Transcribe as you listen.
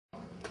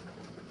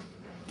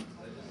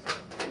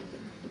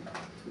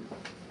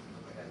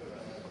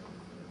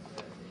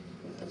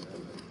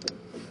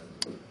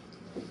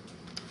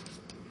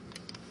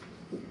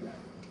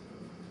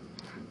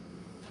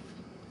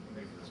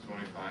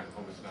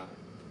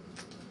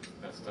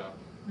that stuff.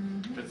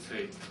 Let's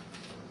see.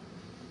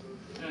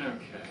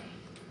 Okay.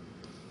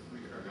 We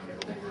are going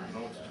to go over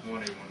notes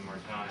 20 one more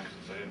time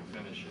since I didn't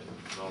finish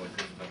it. Because all the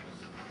good stuff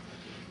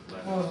is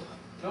left. Oh,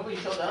 nobody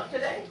showed up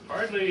today?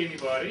 Hardly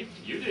anybody.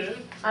 You did.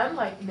 I'm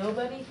like,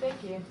 nobody,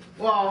 thank you.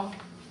 Well,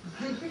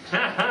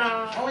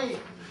 only...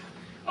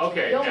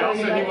 Okay, Don't Al worry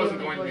said about he it, wasn't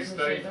the going to be boys will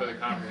studying show for the up.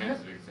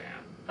 comprehensive exam.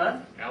 Huh?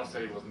 Al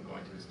said he wasn't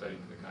going to be studying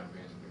for the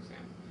comprehensive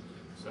exam.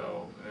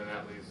 So, and then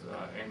that leaves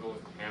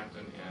Engel,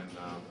 Hampton, and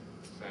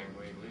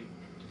Sangway Lee.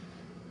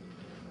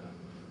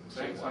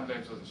 Sang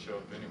sometimes doesn't show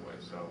up anyway,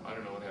 so I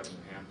don't know what happens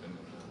to Hampton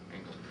and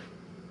Engel.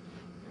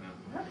 You know?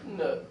 What happened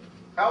to...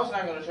 Al's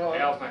not going to show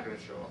up Al's not going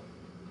to show up.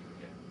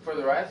 Yeah. for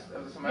the rest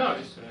of the semester? No,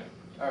 just today.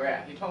 Oh,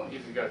 yeah, he told me.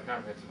 If you got a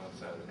comprehensive on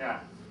Saturday. Yeah.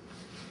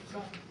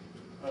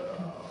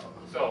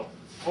 So,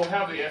 we'll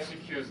have the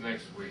FCQs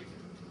next week.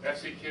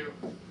 FCQ,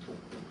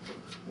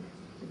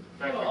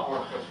 fact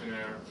report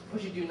questionnaire. We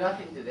should do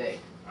nothing today,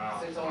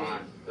 since only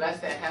on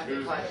less than half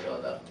the class Tuesday,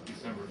 showed up.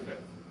 December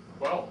 5th.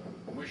 Well,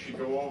 we should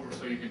go over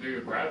so you can do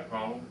your grad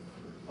problem.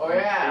 Oh, on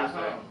yeah.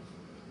 Tuesday.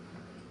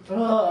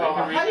 Oh, They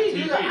can read how do you the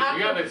do TV. that?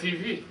 We got the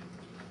TV.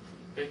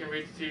 They can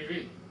read the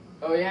TV.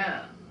 Oh,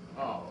 yeah.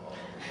 Oh.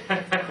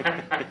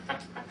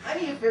 How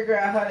do you figure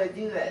out how to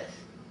do this?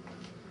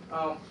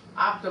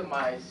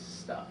 Optimize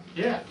stuff.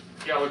 Yeah.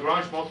 Yeah,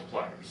 Lagrange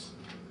multipliers.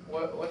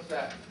 What's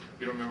that?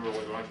 You don't remember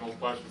Lagrange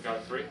multipliers for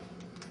Calc 3?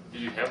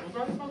 Did you have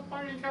Lagrange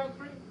multiplier in Calc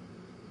 3?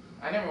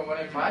 I never went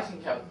in class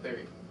in Calc 3.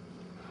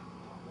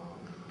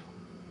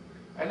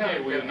 I never.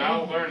 Okay, we will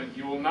now learn.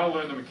 You will now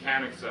learn the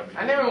mechanics of it.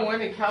 I never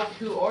went in Calc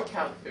 2 or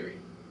Calc 3.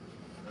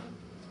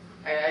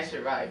 And I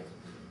survived.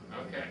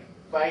 Okay.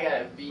 But I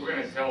got a B. We're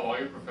going to tell all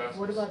your professors.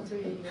 What about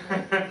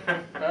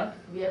 381? Huh? Have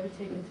you ever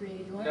taken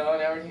 381? No,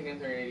 never taken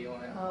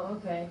 381. Oh,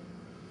 okay.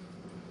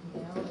 Now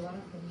a lot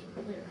of things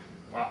are clear.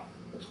 Wow.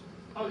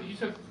 Oh, you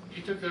took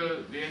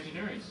the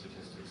engineering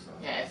statistics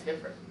though. Yeah, it's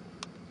different.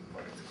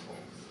 But it's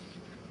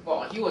close.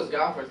 Well, he was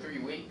gone for 3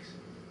 weeks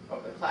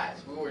of the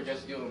class. We were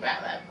just doing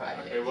MATLAB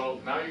projects. Okay, well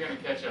now you're going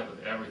to catch up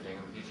with everything.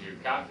 I'm going to teach you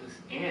your calculus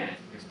and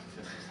your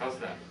statistics. How's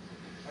that?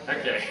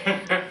 Okay.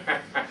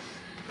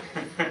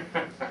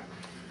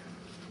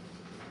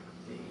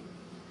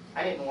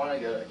 I didn't want to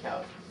go to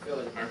Calc. It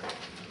was Okay.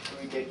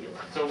 ridiculous.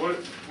 So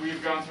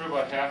we've gone through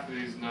about half of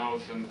these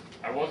notes, and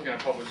I was going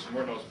to publish some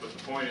more notes, but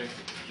the point is,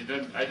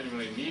 I didn't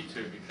really need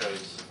to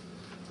because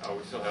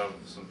we still have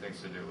some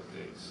things to do with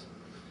these.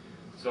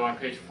 So on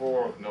page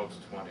 4 of notes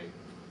 20,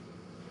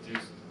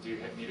 do you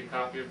need a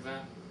copy of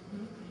that?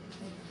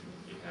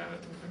 You have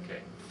it.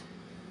 Okay.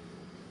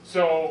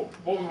 So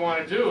what we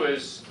want to do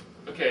is,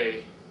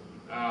 okay,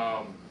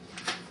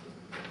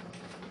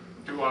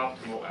 do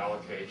optimal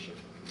allocation.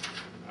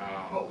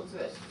 What was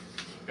this?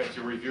 That's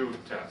your review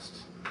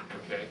test.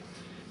 Okay.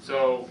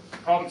 So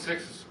problem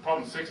six,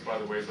 by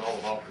the way, is all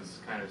about this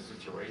kind of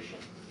situation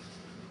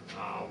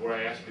where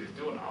I ask you to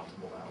do an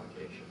optimal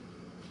allocation.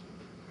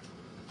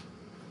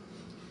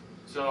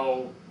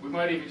 So we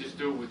might even just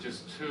do it with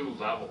just 2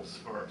 levels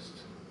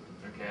first.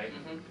 Okay.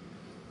 Mm-hmm.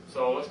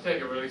 So let's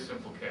take a really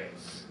simple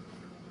case.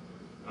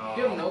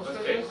 Do you have notes let's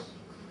for take- this?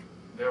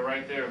 They're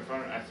right there in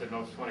front. I said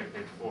notes 20,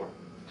 page 4.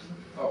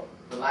 Oh,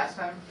 the last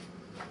time?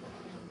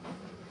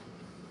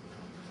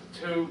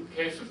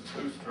 Case of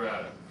 2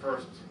 strata.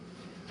 First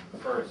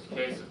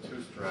case of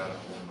 2 strata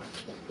only.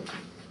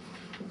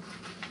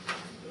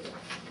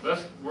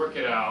 Let's work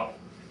it out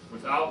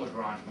without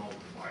Lagrange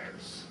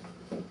multipliers.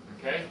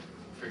 Okay?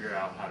 Figure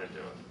out how to do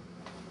it.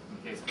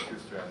 In case of 2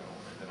 strata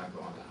only, then I'll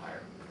go on to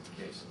higher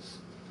cases.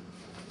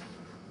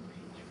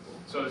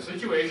 So the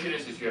situation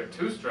is you have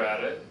 2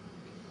 strata,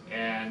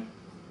 and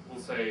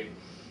we'll say,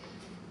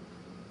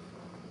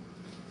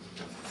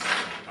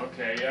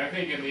 okay, I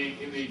think in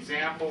the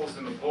examples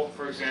in the book,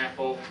 for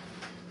example,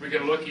 we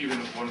can look even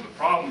at one of the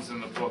problems in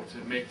the book to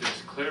make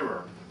this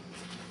clearer.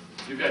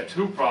 You've got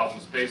 2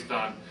 problems based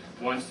on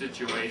one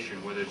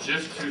situation where there's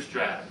just 2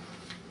 strata.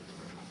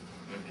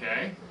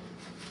 Okay?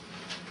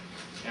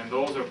 And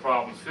those are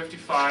problems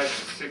 55 and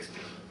 60.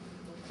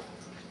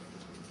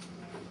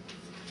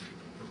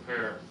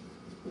 Compare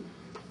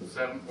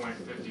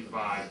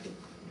 7.55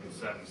 and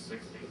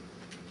 760.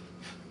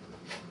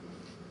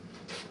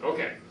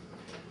 Okay.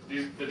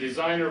 The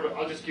designer,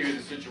 I'll just give you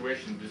the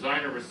situation. The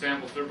designer of a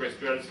sample survey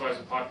stratifies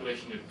the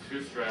population into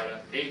 2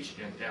 strata, H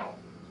and L.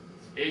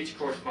 H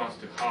corresponds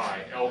to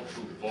high, L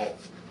to low.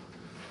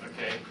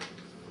 Okay?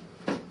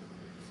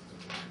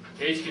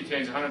 H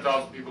contains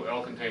 100,000 people,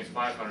 L contains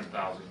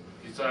 500,000.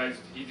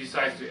 He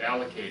decides to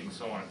allocate and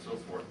so on and so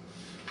forth.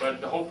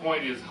 But the whole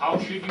point is, how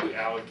should you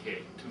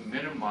allocate to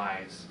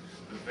minimize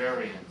the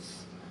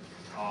variance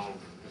of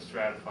the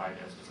stratified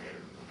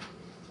estimator?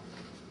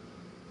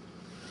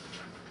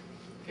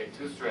 Okay,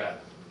 2 strata.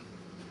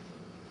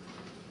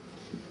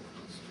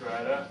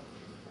 Strata,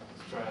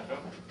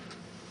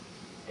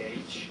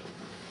 H,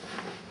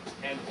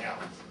 and L.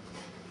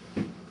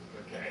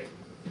 Okay?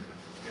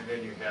 And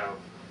then you have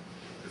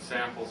the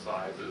sample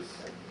sizes,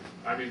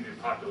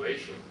 the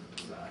population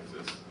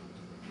sizes,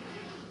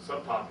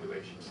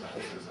 subpopulation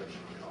sizes, I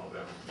should call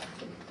them.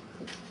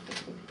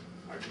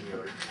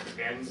 denoted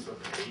n's of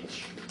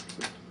h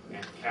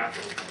and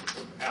capital N's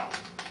of L.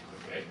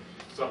 Okay,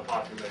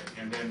 subpopulate,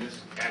 and then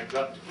this adds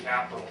up to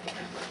capital N.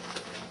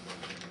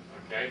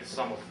 Okay, the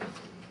sum of them.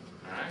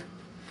 All right.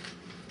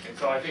 And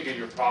so I think in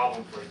your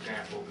problem, for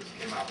example, this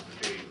came out to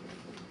be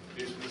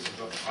this is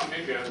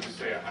maybe I would just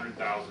say 100,000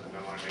 if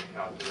I want to make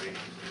calculations.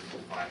 This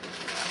is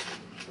 500,000.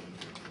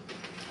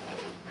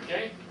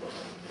 Okay,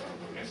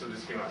 and so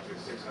this came out to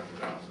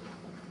 600,000.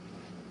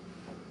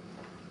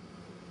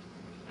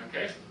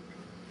 Okay?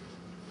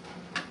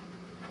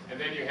 And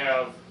then you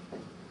have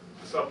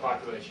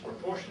subpopulation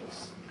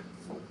proportions.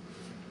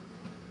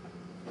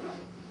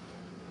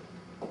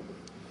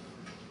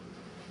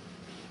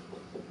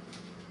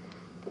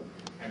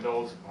 And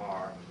those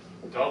are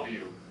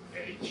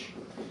WH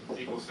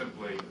equals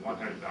simply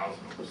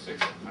 100,000 over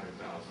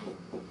 600,000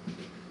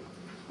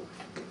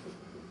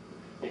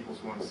 equals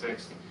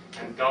 1/6,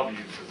 and W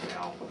to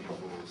L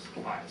equals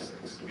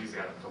 5/6. These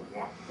add up to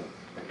 1.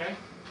 Okay?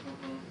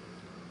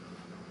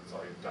 That's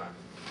all you've done.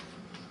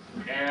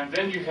 And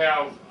then you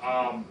have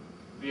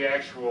the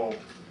actual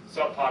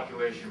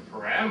subpopulation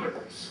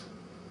parameters,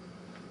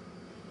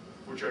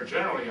 which are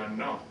generally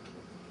unknown.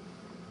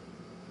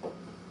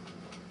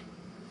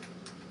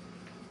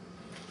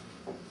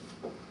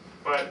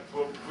 But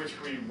which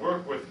we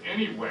work with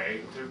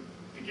anyway to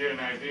get an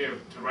idea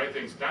to write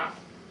things down.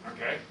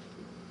 Okay?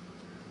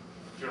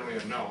 Generally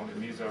unknown,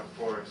 and these are, of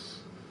course,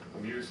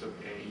 mu's of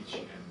H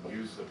and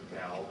mu's of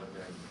L, and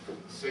then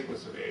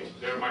sigmas of H.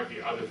 There might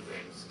be other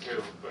things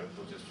too, but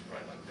we'll just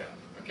write like that.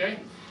 Okay?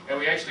 And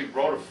we actually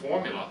wrote a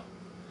formula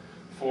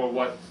for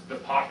what the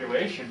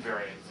population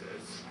variance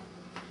is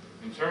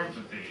in terms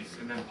of these,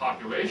 and then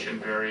population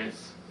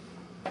variance,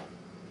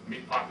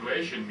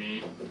 population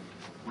mean,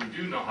 we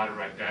do know how to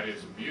write that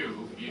as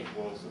mu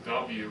equals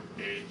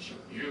WH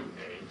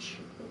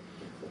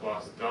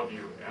plus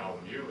WL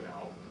mu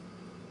L.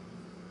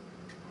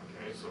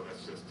 Okay, so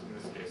that's just, in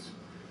this case,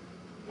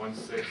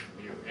 1/6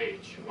 mu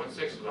H.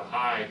 1/6 of the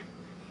high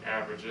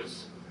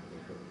averages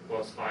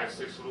plus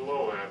 5/6 of the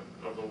low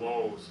of the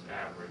lows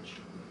average.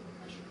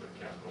 I should put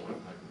capital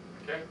N.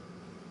 Okay?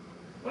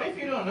 What if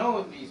you don't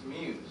know these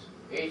mu's,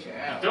 H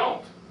and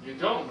L? You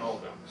don't know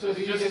them. So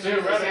do you It's just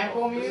use the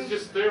sample This mu's? is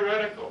just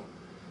theoretical.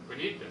 We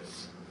need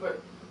this.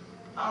 But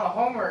on a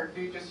homework,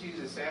 do you just use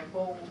a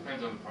sample?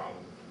 Depends on the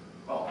problem.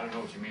 I Oh, don't know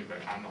what you mean by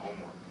on the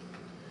homework.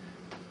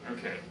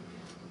 Okay.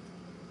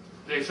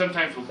 They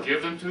sometimes will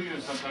give them to you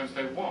and sometimes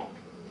they won't.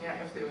 yeah,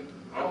 if they would.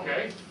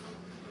 Okay?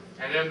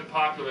 And then the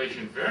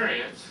population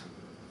variance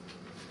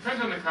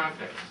depends on the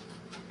context,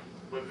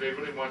 whether they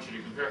really want you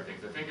to compare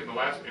things. I think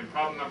in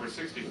problem number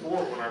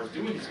 64, when I was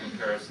doing these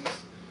comparisons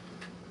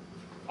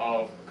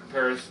of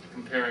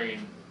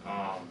comparing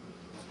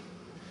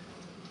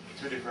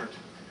two different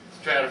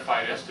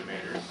stratified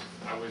estimators,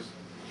 I was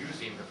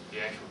using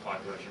the actual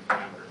population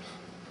parameters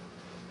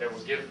that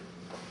would give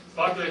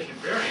population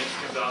variance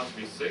comes out to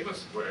be sigma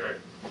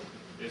squared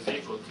is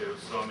equal to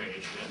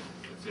summation.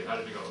 Let's see, how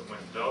did it go? It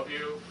went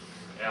W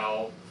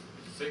L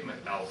sigma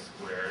L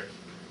squared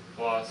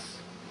plus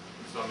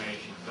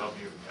summation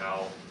W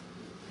L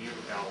mu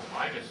L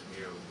minus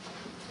mu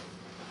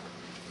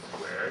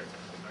squared.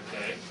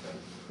 Okay.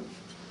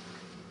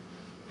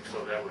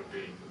 So that would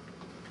be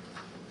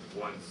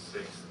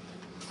 1/6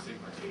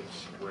 sigma H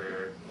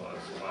squared plus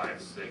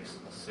 5/6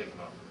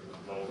 sigma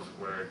low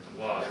squared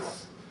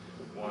plus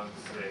 1/6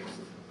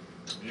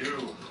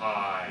 mu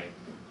high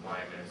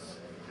minus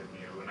the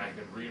mu, and I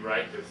can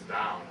rewrite this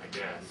down, I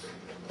guess,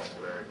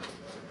 squared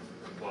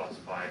plus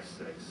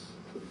 5/6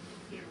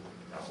 mu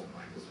L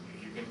minus mu.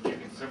 You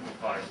can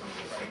simplify some of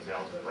these things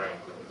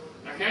algebraically.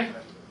 Okay?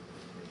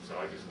 So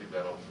I just leave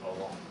that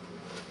alone.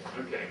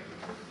 Okay.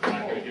 I'm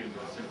not going to get into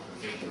the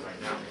simplification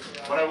right now.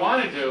 What I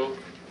want to do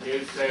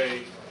is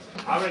say,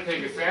 I'm going to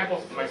take a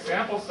sample, my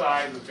sample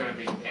size is going to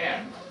be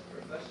n,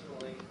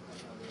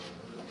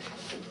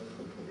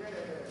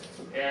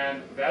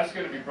 and that's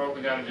going to be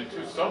broken down into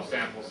two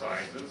subsample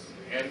sizes,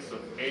 n's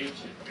of H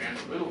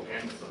and little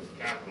n's of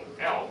capital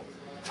L.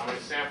 I'm going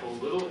to sample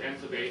little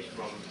n's of H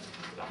from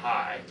the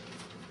high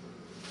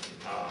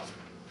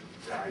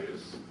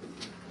values,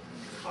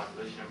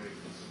 population. I'm going to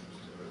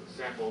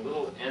sample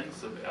little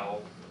n's of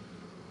L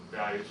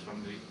values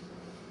from the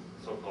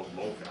so-called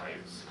low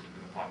values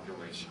in the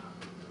population.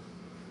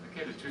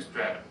 Okay, the two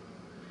strata.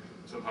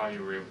 Somehow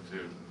you were able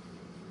to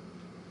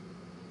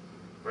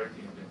break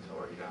the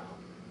inventory down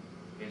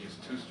in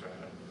just two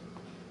strata.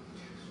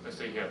 Let's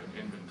say you have an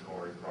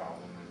inventory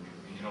problem,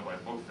 and you know by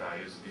book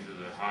values, either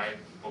the high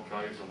book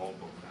values or low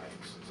book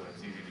values, so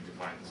it's easy to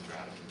define the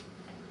strata.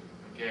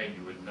 Again,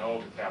 you would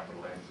know the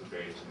capital N's of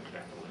H and the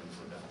capital N's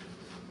of L.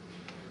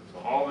 So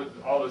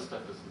all this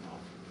stuff is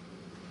known.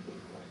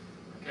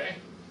 Okay?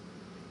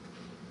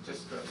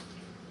 Just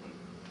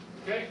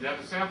okay, now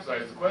the sample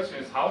size. The question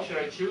is, how should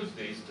I choose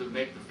these to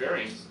make the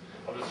variance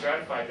of the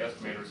stratified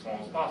estimator as small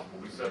as possible?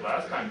 We said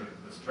last time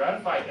that the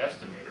stratified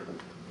estimator,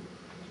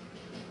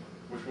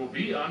 which will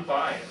be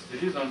unbiased,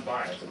 it is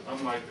unbiased,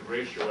 unlike the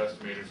ratio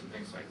estimators and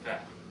things like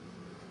that.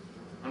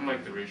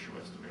 Unlike the ratio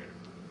estimator.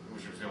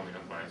 which was the only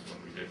unbiased one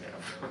we did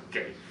have.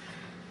 Okay.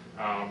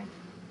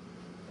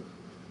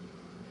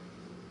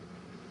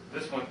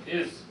 This one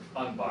is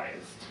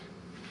unbiased.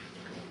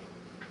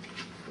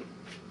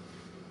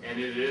 And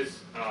it is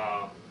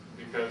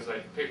because I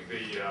picked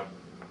the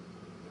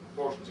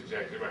proportions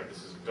exactly right.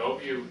 This is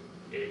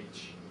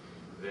WH,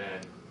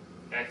 then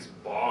X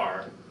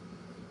bar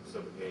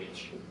sub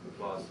H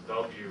plus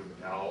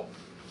WL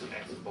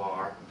X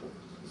bar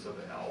sub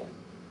L.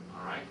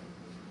 All right?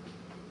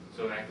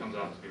 So that comes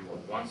out to be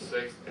what?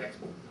 1/6 X.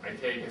 I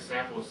take a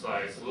sample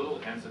size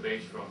little n sub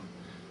H from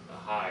the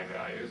high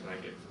values, and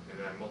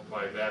then I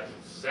multiply that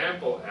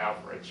sample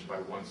average by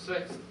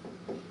 1/6,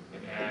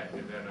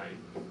 and then I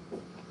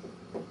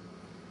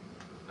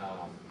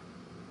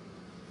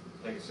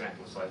take a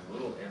sample size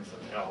little n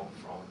sub L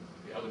from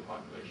the other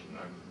population.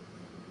 I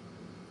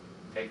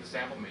take the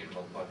sample mean,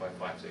 multiply by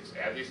 5/6,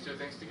 add these two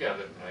things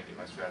together, and I get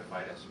my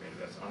stratified estimator.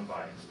 That's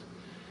unbiased.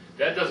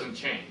 That doesn't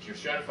change. Your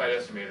stratified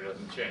estimator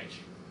doesn't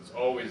change. It's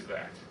always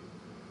that.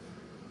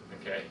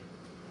 Okay?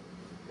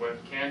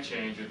 What can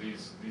change are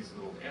these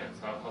little n's.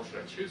 How should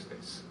I choose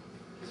this?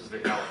 This is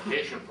the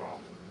allocation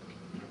problem.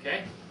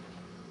 Okay?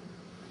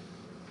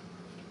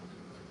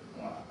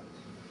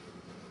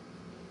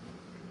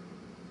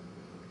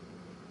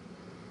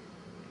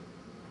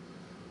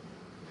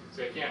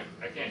 See,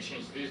 I can't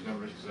change these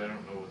numbers because I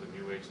don't know what the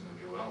mu h and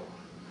the mu l are.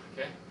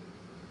 Okay?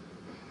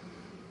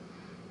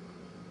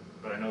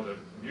 But I know that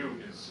mu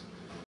is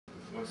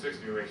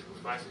 1/6 mu h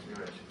plus 5/6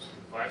 mu h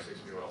plus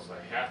 5/6 mu l, so I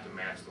have to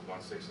match the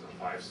 1/6 and the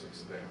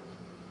 5/6 there.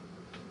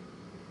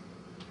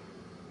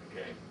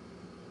 Okay?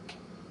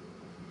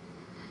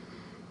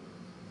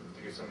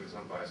 To get some of these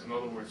unbiased. In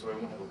other words, so I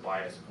won't have a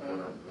bias of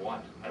order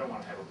 1. I don't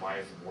want to have a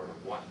bias of order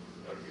 1.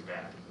 That would be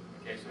bad.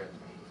 Okay, so I have to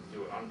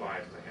do it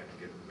unbiased. I have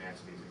to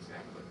match these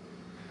exactly.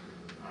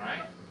 All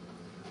right?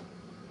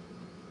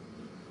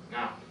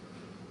 Now,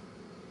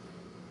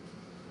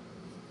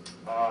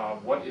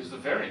 what is the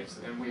variance?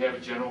 And we have a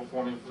general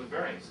formula for the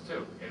variance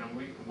too. And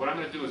what I'm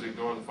going to do is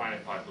ignore the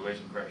finite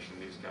population correction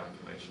in these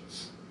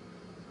calculations.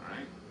 All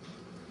right?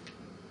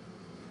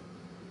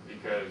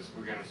 Because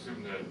we're going to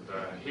assume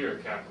that here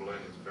capital N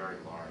is very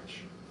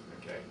large.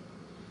 Okay?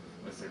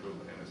 Let's say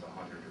little n is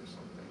 100 or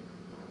something,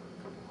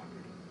 a couple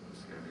hundred.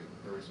 It's going to be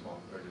very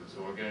small compared to this.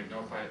 So we're going to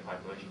ignore finite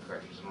population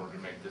corrections in order to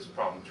make this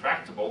problem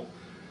tractable.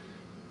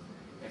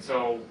 And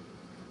so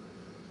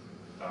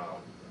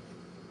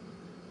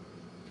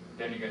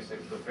then you're going to say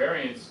for the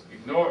variance,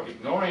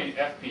 ignoring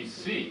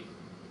FPC,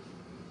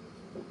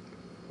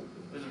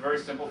 this is a very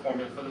simple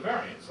formula for the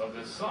variance of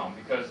this sum,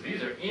 because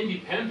these are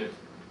independent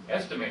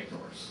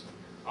estimators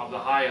of the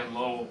high and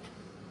low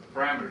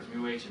parameters,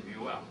 mu h and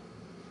mu l.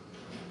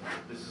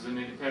 This is an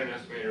independent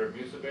estimator of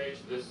mu sub h.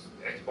 This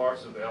x bar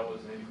sub l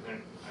is an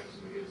independent,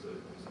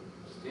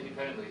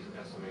 independently is an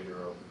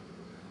estimator of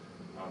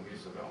mu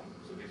sub l.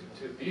 So these are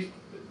two.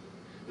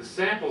 The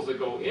samples that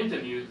go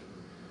into mu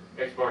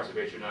x bar sub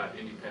h are not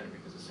independent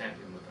because it's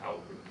sampling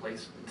without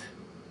replacement.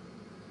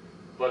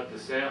 But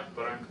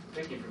I'm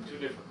taking from two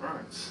different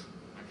urns.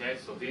 Okay,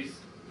 so these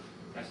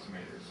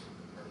estimators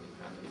are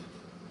independent.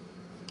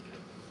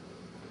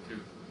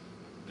 Okay.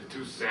 The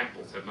two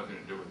samples have nothing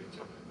to do with each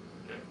other.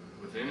 Okay,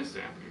 within a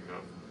sample you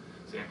have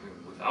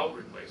sampling without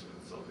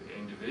replacement, so the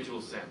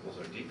individual samples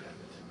are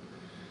dependent.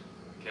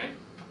 Okay,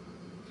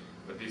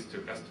 but these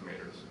two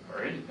estimators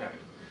are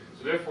independent.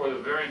 So therefore, the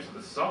variance of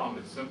the sum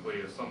is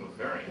simply a sum of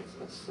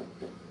variances.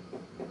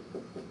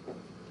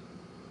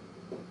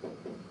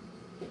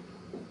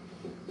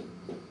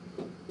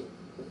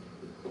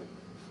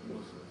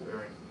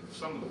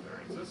 Sum of the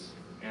variances,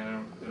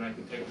 and then I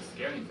can take the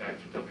scaling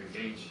factor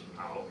WH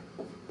out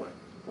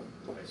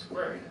by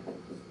squaring it.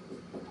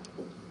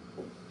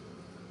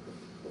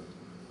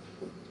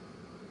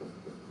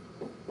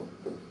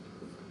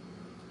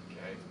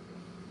 Okay.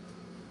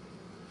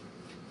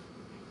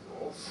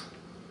 Equals.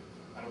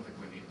 I don't think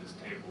we need this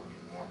table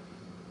anymore.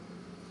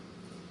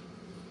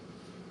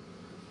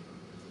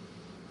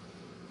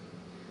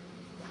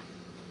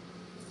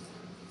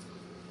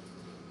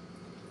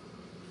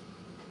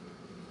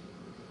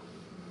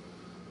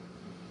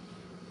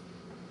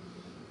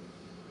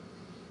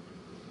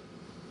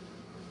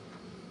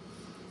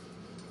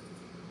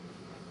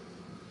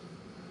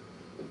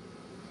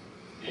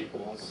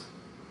 Equals.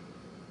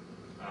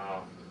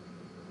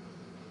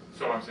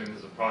 So I'm saying this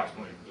is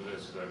approximately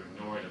this, so I'm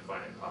ignoring the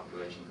finite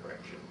population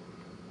correction.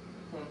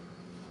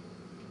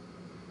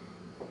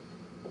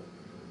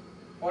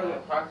 What is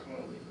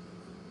approximately?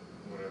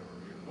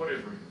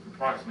 Whatever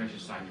approximation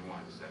sign you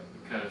want to set,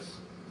 because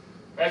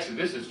actually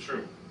this is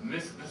true. And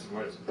this is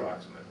where it's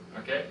approximate.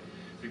 Okay?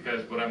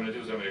 Because what I'm going to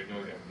do is I'm going to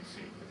ignore the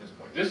FPC at this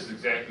point. This is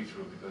exactly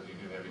true because you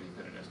do have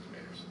independent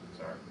estimators.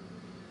 Sorry.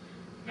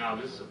 Now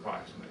this is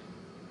approximate.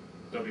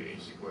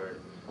 WH squared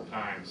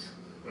times,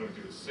 what do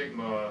we do?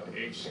 Sigma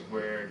h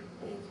squared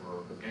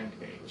over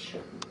NH.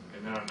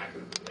 And then I'm not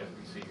going to put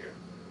FPC here.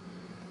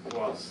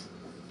 Plus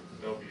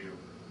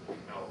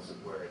WL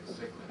squared,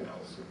 sigma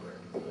L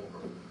squared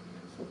over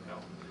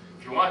L.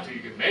 If you want to, you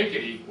can make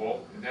it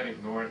equal and then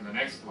ignore it in the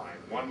next line.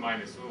 1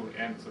 minus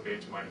n sub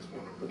h minus 1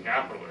 over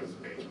capital S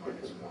sub h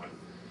minus 1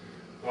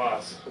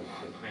 plus 1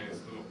 minus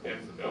n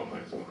sub l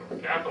minus 1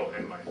 over capital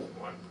N minus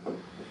 1.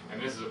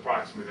 And this is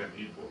approximately then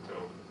equal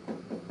to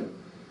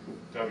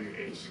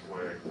WH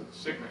squared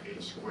sigma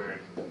h squared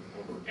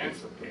over n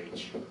sub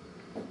h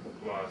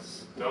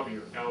plus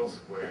WL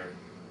squared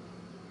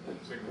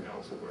sigma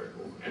L squared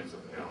over n sub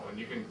L. And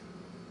you can,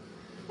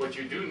 what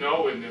you do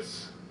know in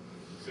this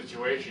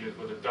situation is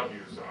what the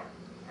W's are,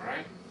 all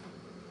right?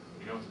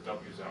 You know what the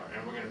W's are.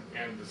 And we're going to,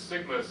 and the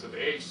sigmas of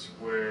h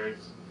squared,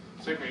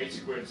 sigma h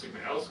squared, sigma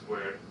L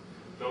squared,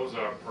 those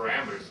are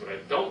parameters that I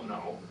don't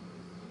know,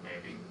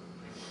 maybe.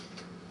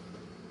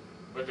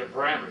 But they're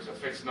parameters, they're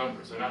fixed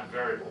numbers, they're not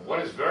variable. What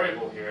is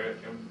variable here,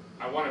 and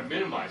I want to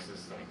minimize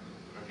this thing,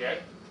 okay?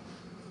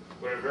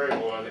 What are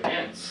variable are the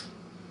n's,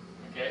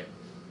 okay?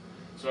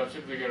 So I'm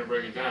simply going to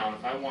break it down.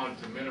 If I wanted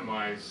to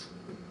minimize,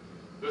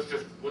 let's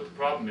just, what the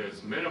problem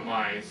is,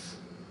 minimize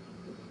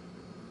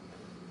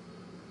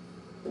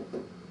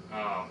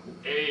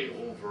a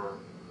over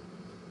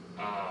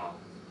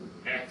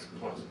x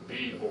plus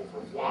b over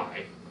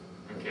y,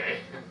 okay?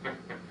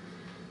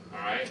 All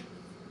right?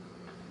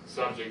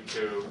 Subject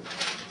to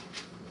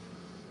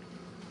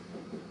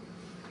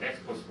x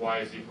plus y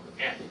is equal to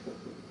n.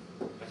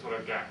 That's what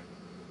I've got.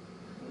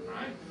 All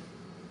right?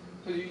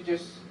 So you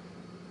just,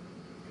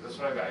 That's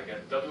what I got. I got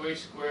WH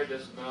squared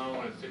is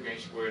known and sigma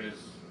h squared is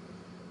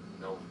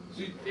no.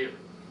 So you- Theory.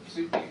 so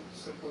you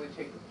simply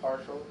take the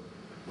partial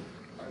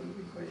out of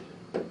the equation.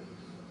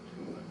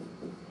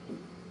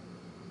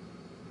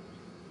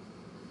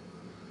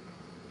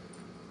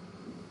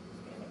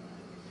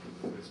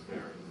 This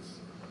variance.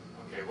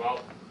 Okay, well,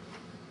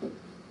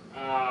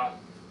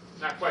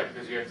 not quite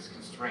because you have this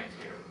constraint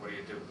here. What do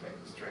you do with that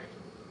constraint?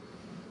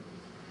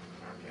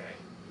 Okay.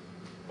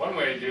 One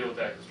way to deal with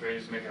that constraint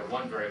is to make it a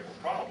one variable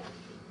problem.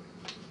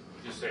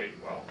 Just say,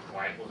 well,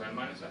 y equals n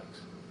minus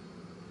x.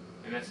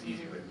 And that's the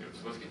easy way to do it.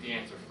 So let's get the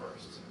answer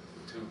first.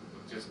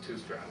 Just two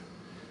strata.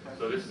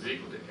 So this is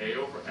equal to a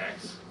over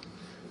x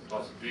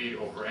plus b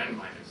over n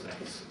minus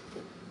x.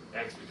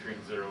 X between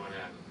 0 and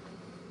n.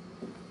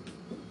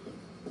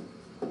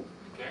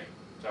 Okay?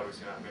 It's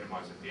obviously not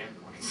minimized at the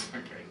endpoints.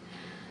 Okay.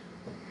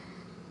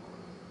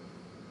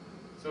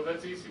 So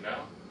that's easy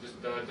now. Just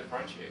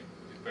differentiate.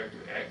 Get back to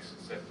x,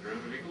 set the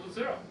derivative equal to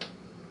 0.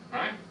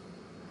 Right?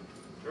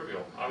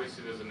 Trivial.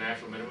 Obviously there's a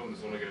natural minimum.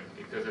 It's only going to,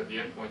 because at the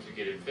endpoints you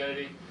get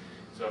infinity.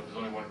 So if there's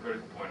only one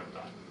critical point, I'm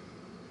done.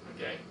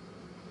 Okay?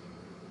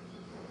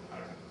 I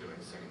don't have to do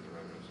any second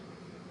derivatives.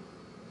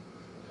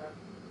 Okay.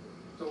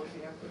 So what's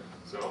the answer?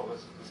 So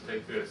let's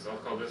take this. I'll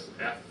call this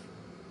f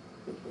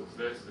equals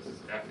this. This is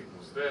f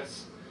equals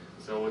this.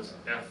 So it's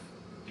f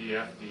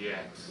df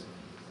dx.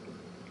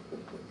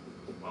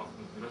 Well,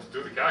 let's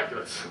do the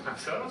calculus. I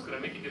said I was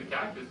going to make you do the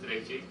calculus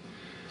today, Chief.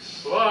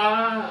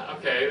 Well,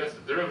 okay, that's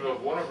the derivative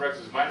of 1 over x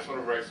is minus 1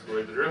 over x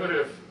squared. The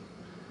derivative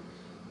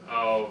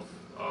of,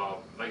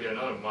 I get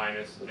another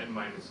minus n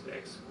minus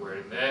x squared,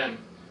 and then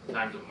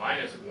times a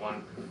minus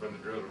 1 from the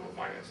derivative of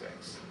minus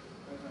x.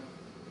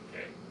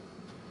 Okay.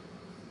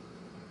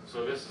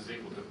 So this is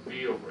equal to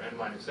b over n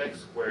minus x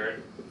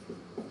squared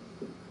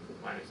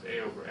minus a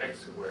over x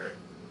squared.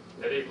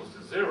 That equals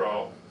to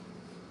 0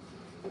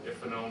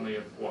 if and only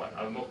if what?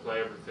 I'll multiply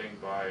everything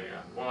by,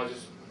 well, I'll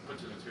just put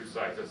to the two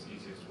sides. That's the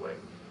easiest way.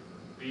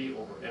 B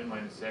over n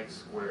minus x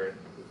squared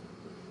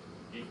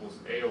equals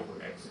a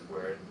over x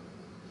squared.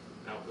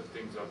 Now put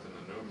things up in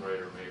the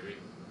numerator maybe.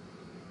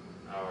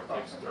 Or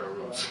take square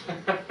roots.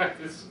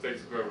 This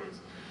takes square roots.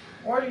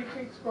 Why do you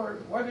take square?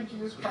 Why did you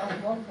just cross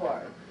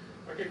multiply?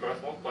 Okay,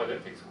 cross multiply, then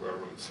take square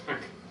roots.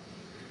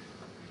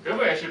 Good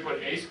way I should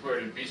put a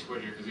squared and b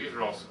squared here because these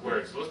are all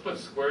squared. So let's put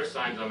square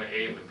signs on the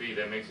a and the b.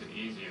 That makes it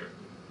easier.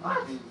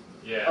 What?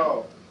 Yeah.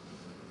 Oh.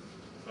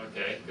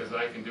 Okay, because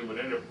I can do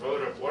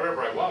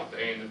whatever I want with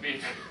the a and the b.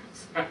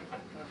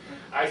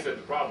 I said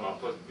the problem. I'll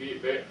put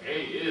b.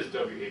 A is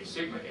WH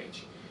sigma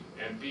h,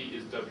 and b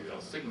is WL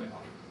sigma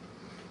L.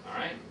 All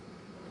right.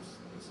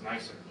 It's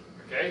nicer.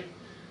 Okay.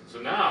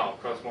 So now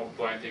cross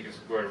multiply and take a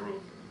square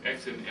root.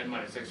 X and n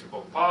minus x are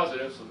both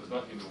positive, so there's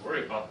nothing to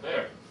worry about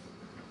there.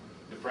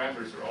 The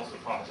parameters are also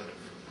positive.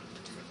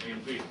 A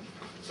and b.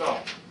 So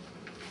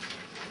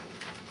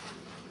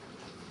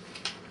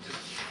just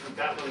with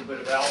that little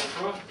bit of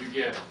algebra, you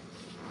get.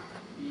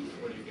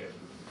 What do you get?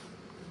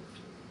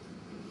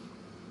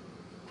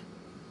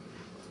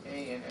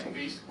 A and x.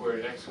 B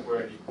squared x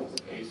squared equals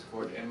a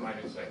squared n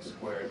minus x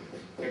squared.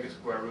 Take a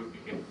square root,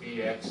 you get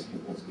bx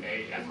equals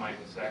a n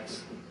minus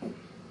x.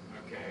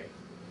 Okay.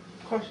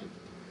 Question.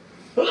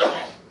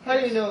 How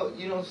do you know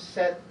you don't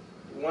set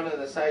one of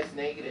the sides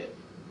negative?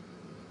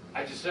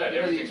 I just said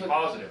everything's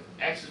positive.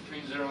 X is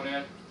between 0 and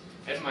n.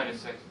 N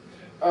minus x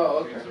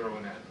Oh, between okay. 0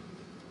 and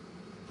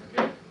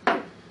n.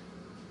 Okay?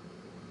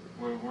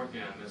 We're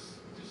working on this.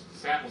 Just the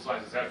sample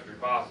sizes have to be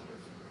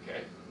positive.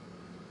 Okay?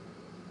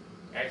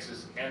 X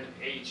is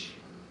nh.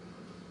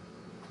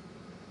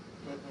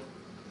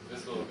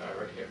 This little guy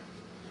right here.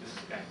 This is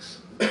x.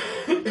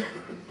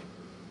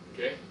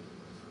 Okay?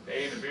 The A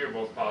and the B are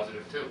both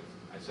positive too.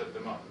 I set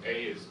them up.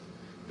 A is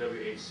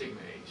WH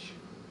sigma H.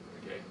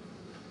 Okay?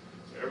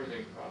 So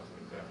everything's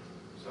positive there.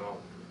 So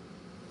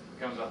it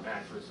comes up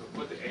naturally. So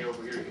put the A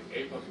over here. You get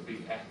A plus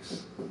B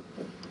x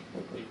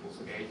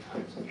equals A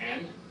times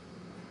N.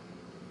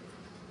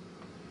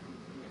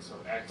 And so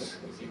x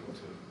is equal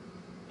to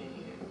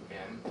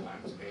N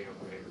times A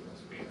over A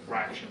plus B, a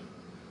fraction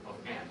of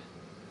N.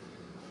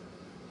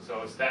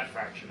 So it's that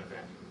fraction of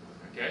N.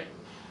 Okay?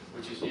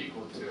 Which is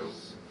equal to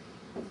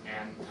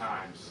N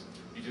times,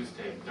 you just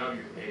take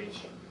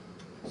WH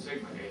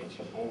sigma H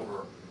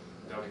over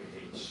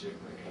WH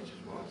sigma H as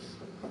well as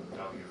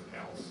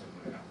WL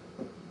sigma L.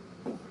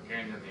 Okay,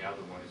 and then the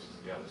other one is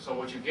just the other. So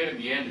what you get in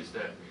the end is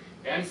that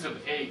N sub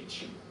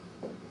H,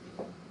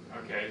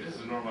 okay, this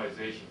is a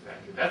normalization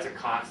factor. That's a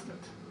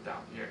constant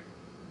down here.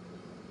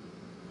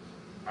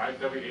 All right,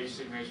 WH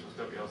sigma H plus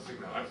WL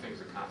sigma L,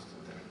 everything's a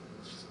constant there.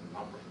 It's just a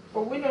number.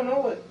 But we don't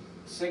know what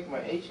sigma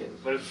H is.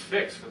 But it's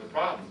fixed for the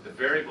problem. The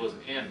variable is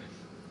N,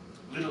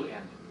 little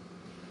n.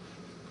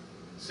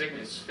 Sigma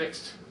is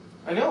fixed.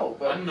 I know,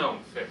 but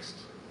Unknown fixed.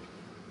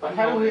 But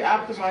how do we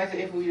Unknown fixed. optimize it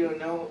if we don't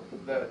know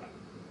the...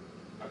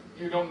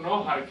 You don't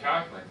know how to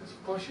calculate this.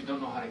 Of course you don't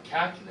know how to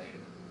calculate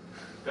it.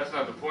 That's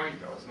not the point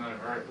though. It's not a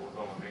variable with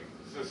all making.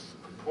 This is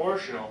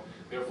proportional,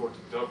 therefore to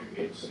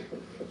WH sigma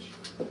H.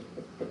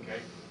 Okay?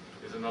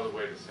 Is another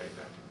way to say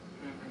that.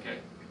 Okay?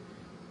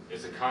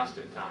 It's a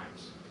constant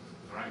times.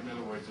 Right? In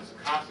other words, it's a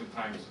constant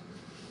times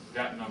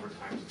that number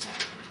times 10.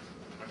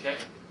 Okay?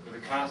 But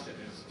the constant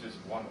is just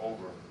 1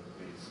 over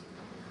these.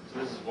 So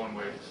this is one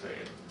way to say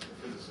it. The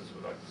physicists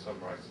would like to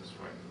summarize this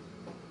way.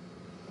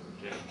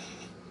 Okay?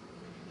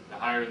 The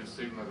higher the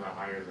sigma, the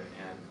higher the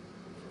n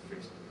for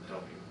fixed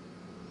W.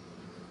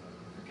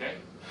 Okay?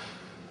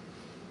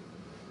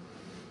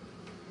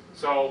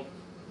 So,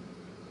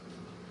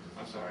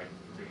 I'm sorry,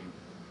 green.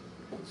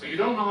 So you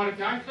don't know how to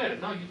calculate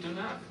it. No, you do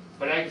not.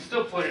 But I can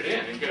still put it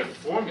in and get a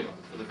formula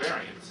for the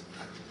variance.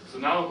 So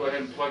now we'll go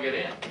ahead and plug it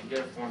in and get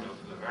a formula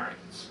for the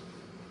variance.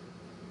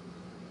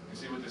 And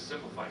see what this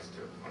simplifies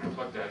to when I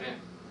plug that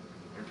in.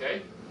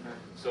 Okay?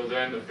 So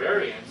then the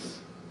variance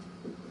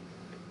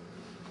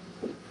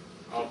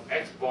of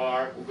x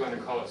bar, we're going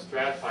to call it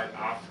stratified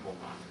optimal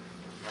line.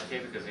 Okay?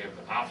 Because they have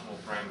the optimal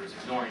parameters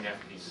ignoring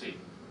FPC.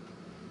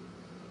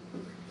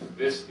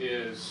 This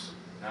is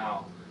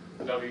now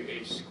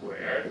WH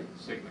squared,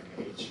 sigma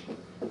H,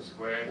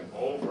 squared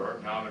over,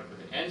 now I'm going to put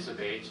the n sub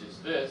H is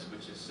this,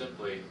 which is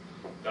simply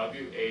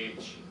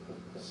WH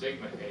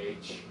sigma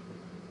H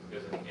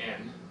is an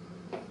n,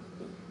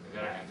 and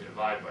then I have to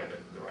divide by the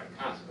right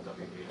constant,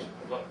 WH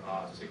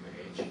sigma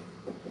H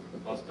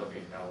plus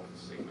WL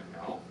sigma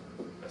L.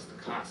 That's the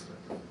constant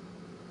of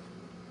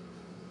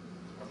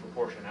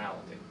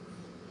proportionality.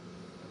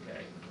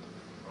 Okay,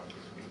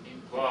 roughly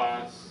speaking,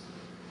 plus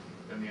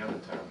then the other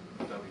term,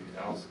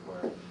 WL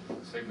squared,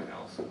 sigma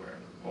L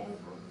squared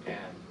over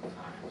n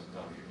times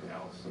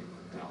WL sigma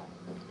L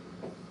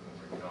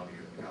over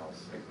WL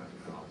sigma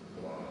L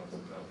plus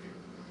W.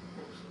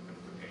 Oops, I'm going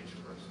to put H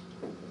first.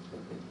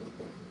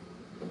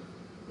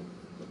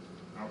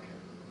 Okay.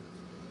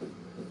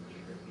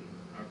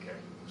 Okay,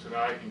 so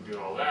now I can do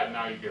all that.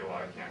 Now you get a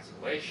lot of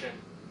cancellation.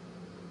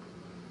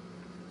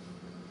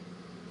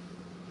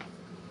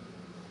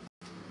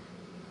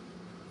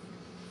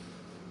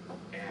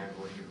 And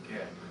what do you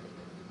get?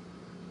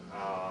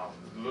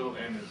 Little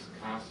n is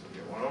constant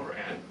here. 1 over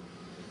n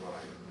is what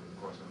I,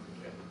 of course, I'm going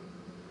to get.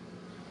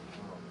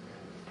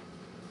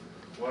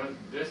 1 over n.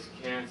 This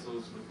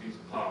cancels with these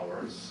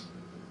powers.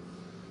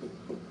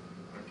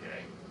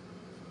 Okay.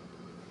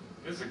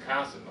 This is a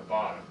constant in the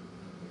bottom.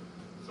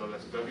 So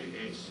that's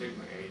WH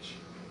sigma H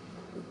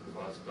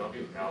plus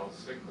WL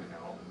sigma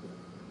L.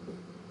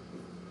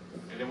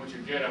 And then what you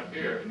get up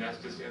here, and that's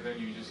just, and then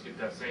you just get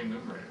that same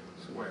numerator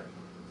squared.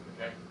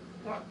 Okay?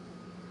 What?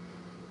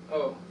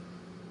 Oh.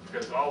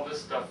 Because all this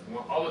stuff,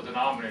 all the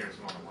denominators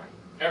went away.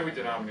 Every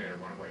denominator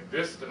went away.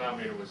 This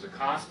denominator was a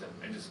constant,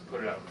 and just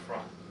put it out in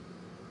front.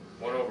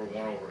 1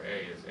 over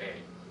A is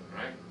A,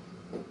 right?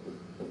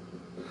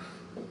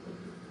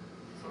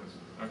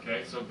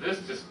 Okay, so this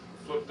just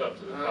flipped up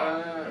to the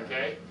top,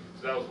 okay?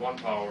 So that was 1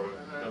 power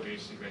of WH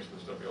sigma H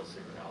plus WL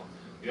sigma L.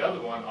 The other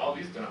one, all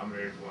these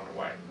denominators went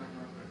away,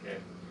 okay?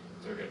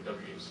 So we got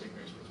WH sigma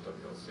H plus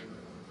WL sigma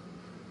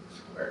L.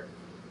 Squared.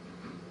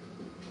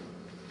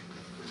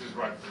 Which is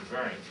right for the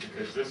variance,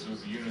 because this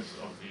was the units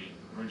of the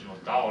original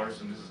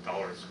dollars, and this is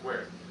dollars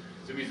squared.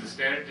 So it means the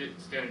standard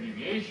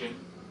deviation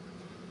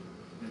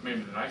is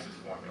maybe the nicest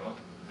formula,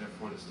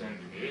 therefore the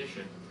standard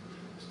deviation,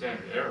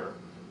 standard error,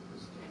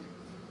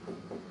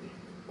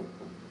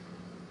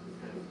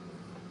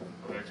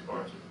 of x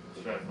bar is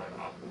stratified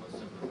optimal is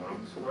simply 1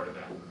 over the square root of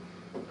that.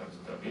 That's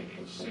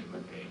WH sigma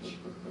H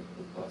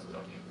plus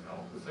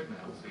WL sigma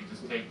L. So you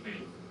just take the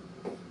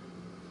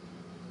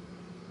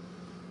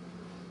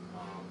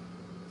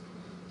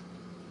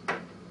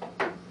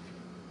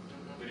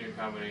linear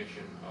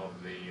combination of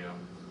the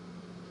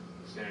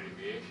standard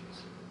deviations.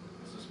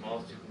 It's the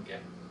smallest you can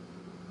get.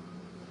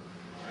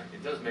 All right.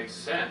 It does make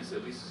sense,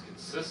 at least it's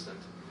consistent,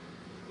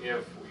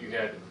 if you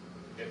had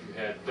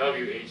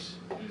WH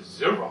is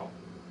 0,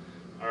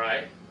 all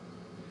right,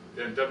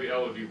 then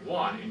WL would be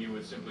 1, and you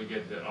would simply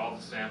get that all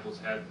the samples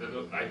had,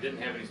 I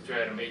didn't have any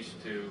stratum H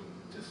to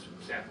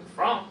sample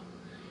from,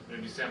 and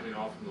I'd be sampling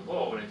all from the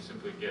low, and I'd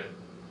simply get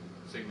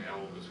sigma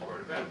L over the square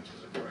root of n, which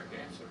is the correct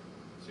answer,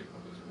 sigma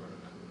over the square root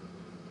of n.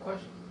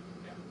 Question.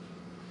 Yeah.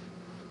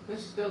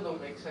 This still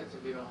don't make sense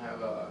if you don't have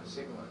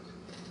sigmas,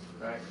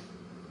 right?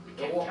 We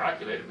can't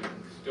calculate it, we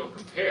can still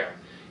compare.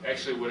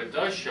 Actually, what it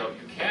does show,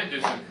 you can do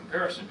some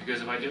comparison,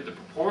 because if I did the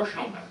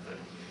proportional method,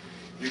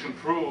 you can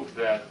prove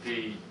that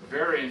the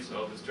variance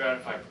of the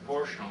stratified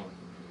proportional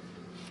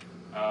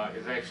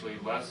is actually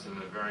less than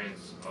the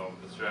variance of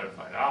the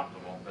stratified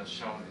optimal. That's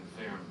shown in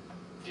theorem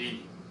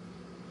D.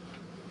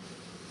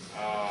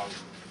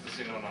 Let's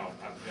see, no, not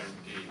theorem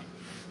D.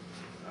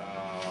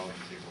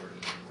 Let's see,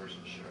 where's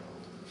it show?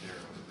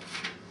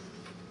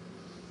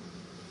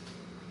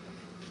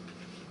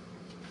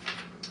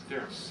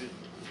 Theorem C.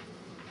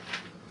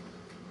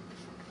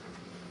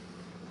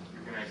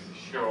 You can actually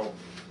show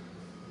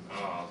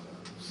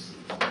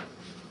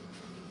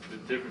the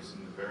difference in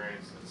the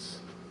variances.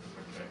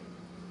 Okay.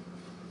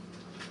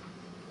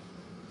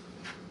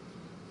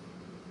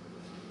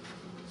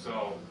 So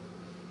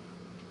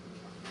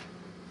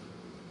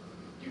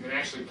you can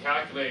actually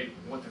calculate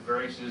what the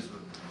variance is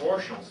with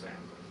proportional sampling.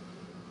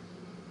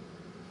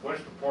 What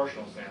is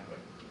proportional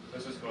sampling?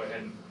 Let's just go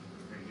ahead and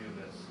review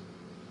this.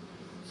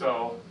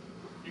 So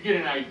you get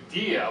an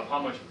idea of how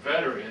much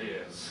better it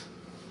is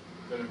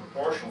than the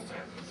proportional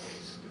sampling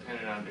case,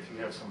 depending on if you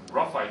have some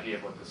rough idea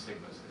of what the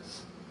sigmas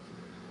is.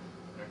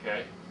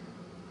 Okay?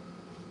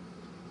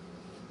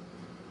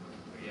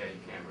 But yeah, you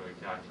can't really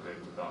calculate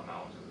it without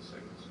knowledge of the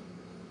sigmas.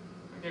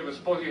 Okay, but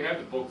suppose you have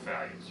the book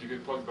values. You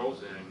could plug those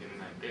in and get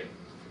an idea.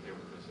 Forget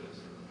what this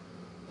is.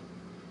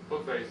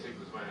 Book value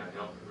sigmas might not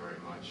help you very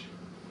much,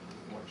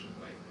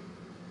 unfortunately.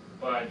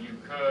 But you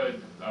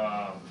could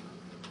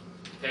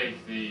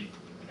take the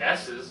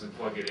S's and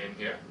plug it in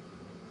here.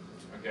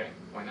 Okay,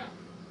 why not?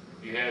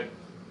 You had,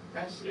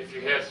 if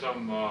you had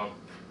some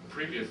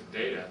previous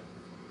data,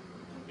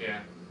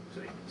 yeah.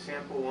 So you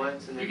sample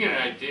once and then You get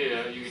an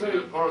idea. You can do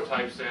a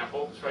prototype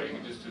sample. That's right. You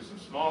can just do some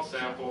small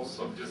samples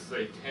of just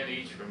say 10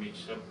 each from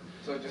each.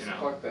 So just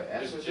plug the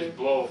S's in? Just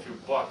blow a few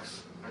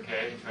bucks,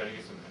 okay, and try to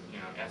get some,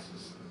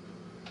 S's.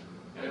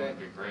 And it would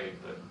be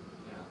great, but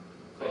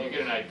so you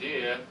get an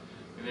idea,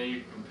 and then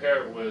you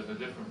compare it with a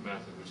different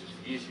method, which is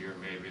easier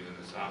maybe than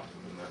this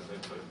optimal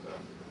method. But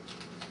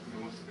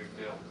what's the big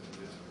deal?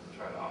 Just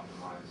try to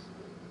optimize.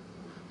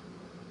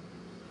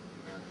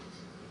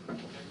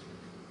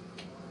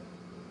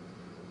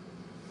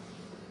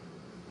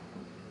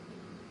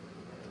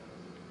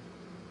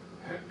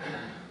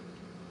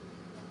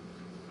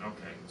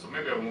 Okay, so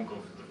maybe I won't go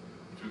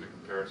through the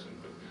comparison,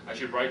 but I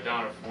should write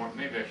down a form.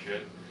 Maybe I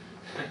should.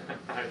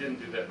 I didn't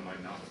do that in my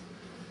notes.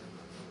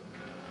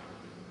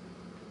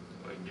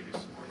 I can give you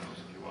some more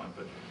notes if you want.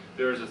 But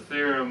there's a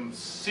theorem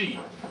C,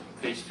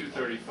 page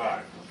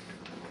 235.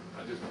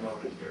 I'll just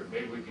note it here.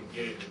 Maybe we can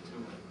get it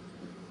in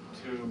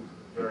two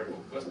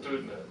variables. Let's do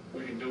it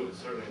we can do it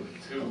certainly in the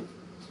 2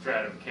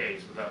 stratum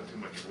case without too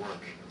much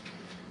work.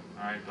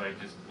 All right, by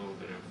just a little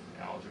bit of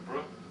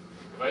algebra.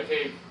 If I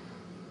take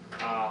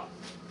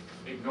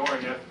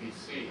ignoring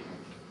FBC,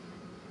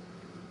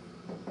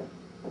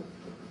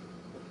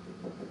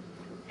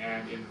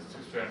 and in the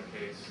 2-stratum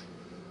case,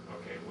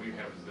 okay, what you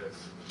have is this.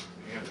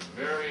 You have the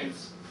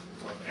variance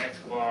of x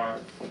bar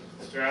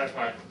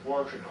stratified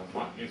proportional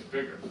is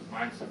bigger,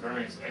 minus the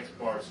variance x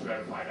bar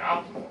stratified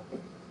optimal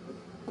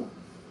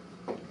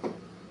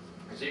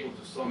is equal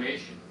to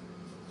summation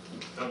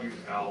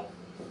WL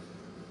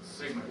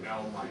sigma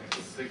L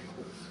minus sigma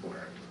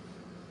squared.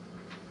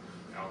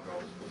 L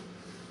goes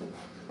with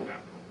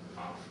capital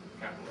L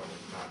is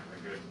not a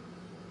good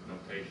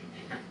notation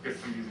here because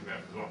I'm using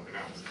that for something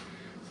else.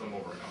 Sum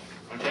over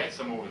L. Okay,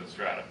 sum over the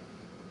strata.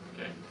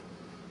 Okay.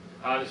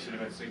 This should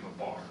have been sigma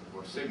bar,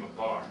 or sigma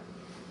bar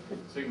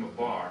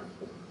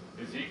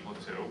is equal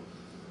to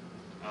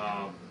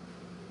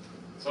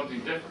something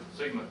different.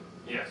 Sigma,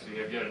 yes, so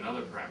you have yet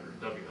another parameter,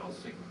 WL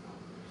sigma,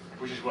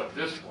 which is what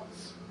this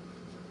was.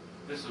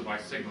 This is my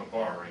sigma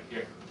bar right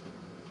here,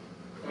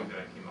 the one that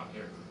I came out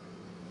here.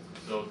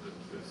 So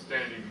the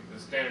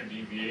standard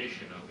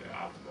deviation of the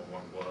optimal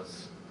one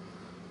was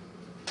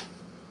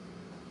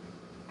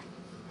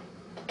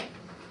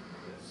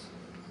this.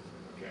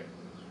 Okay.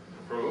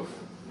 Proof.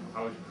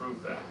 How would you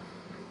prove that?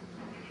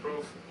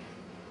 Proof.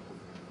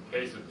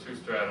 Case of 2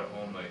 strata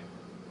only,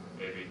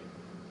 maybe.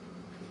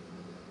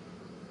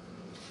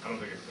 I don't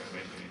think it's going to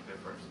make any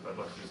difference, but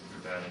let's just do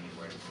that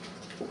anyway.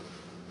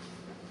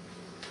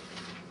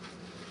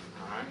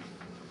 All right.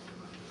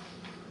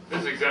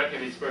 This is exactly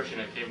the expression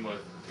I came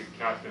with to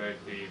calculate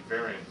the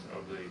variance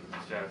of the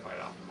stratified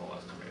optimal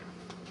estimator.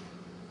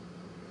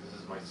 This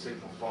is my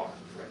sigma bar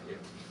right here.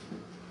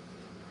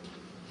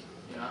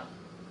 Yeah.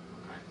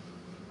 Okay.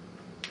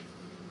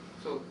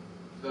 So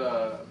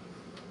the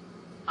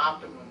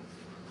optimum,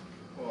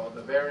 well,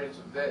 the variance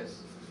of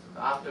this,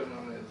 the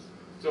optimum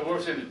is. So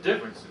we're saying the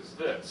difference is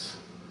this.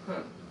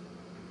 The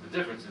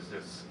difference is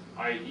this,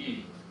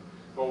 i.e.,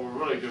 what we're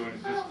really doing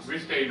is just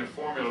restating the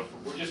formula.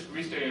 We're just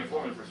restating the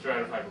formula for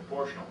stratified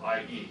proportional,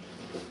 i.e.,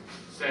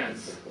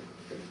 since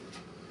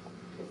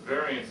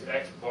variance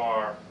x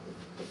bar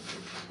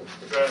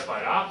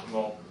stratified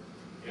optimal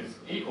is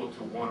equal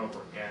to 1 over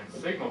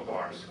n sigma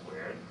bar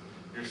squared,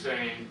 you're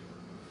saying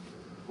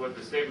what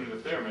the statement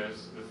of the theorem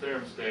is. The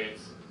theorem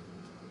states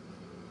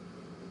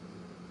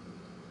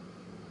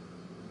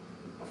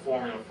a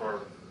formula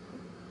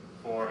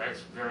for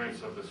x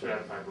variance of the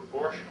stratified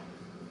proportional,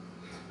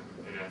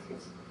 in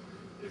essence,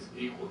 is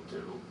equal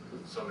to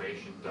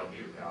summation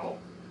WL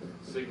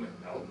sigma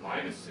L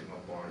minus sigma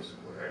bar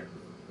squared.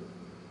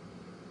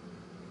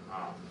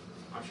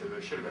 I'm sure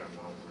there should have been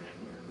a 1 over n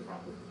here in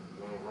front.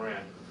 1 over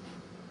n.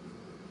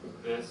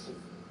 This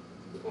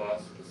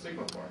plus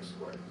sigma bar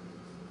squared.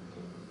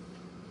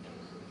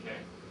 Okay.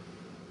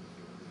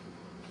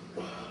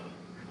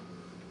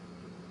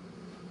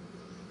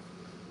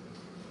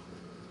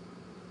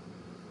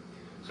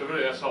 So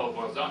really that's all it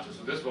boils down to.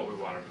 So this is what we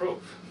want to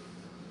prove.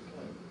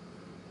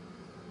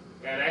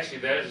 And actually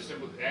that is a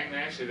simple, and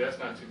actually that's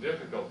not too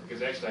difficult,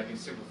 because actually I can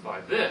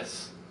simplify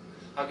this.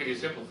 How can you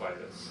simplify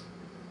this?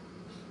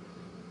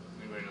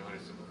 Anybody know how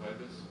to simplify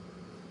this?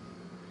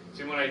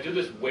 See, when I do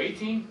this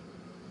weighting,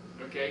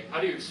 okay, how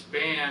do you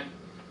expand?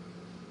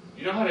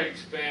 You know how to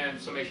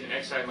expand summation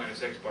xi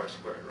minus x bar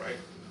squared, right?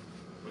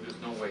 Where there's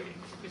no weighting.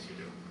 Yes, you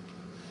do.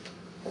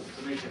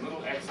 Summation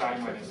little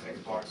xi minus x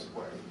bar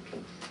squared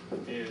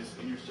is,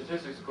 in your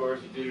statistics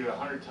course, you did it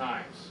 100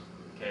 times,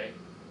 okay?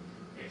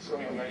 So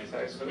maybe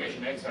it's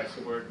summation xi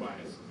squared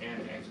minus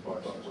n x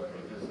bar squared.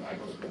 This I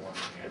goes to 1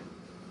 n.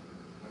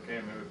 Okay,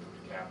 maybe we put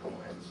a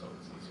capital N so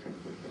it's easier.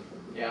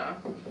 Yeah.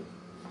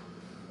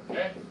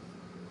 Okay?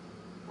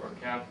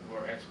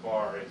 Where x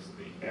bar is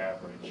the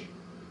average.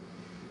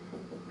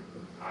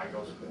 I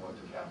goes from 1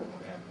 to capital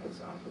N and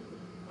so on.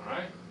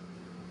 Alright?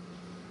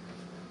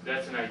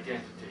 That's an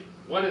identity.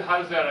 How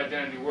does that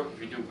identity work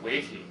if you do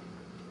weighting?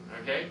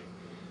 Okay?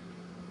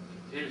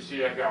 Here you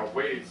see I've got a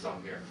weighted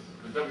sum here.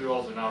 The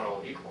WLs are not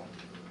all equal.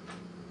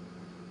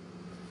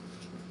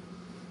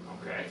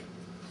 Okay?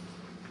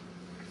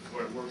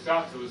 What it works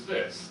out to is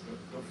this.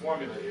 The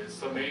formula is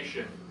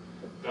summation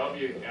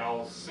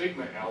WL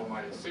sigma L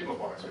minus sigma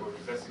bar squared,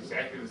 because that's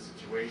exactly the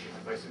situation.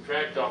 If I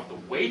subtract off the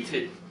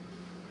weighted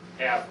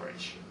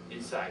average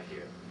inside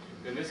here,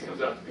 then this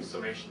comes out to be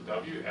summation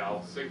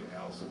WL sigma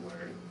L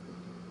squared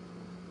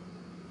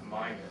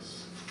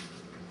minus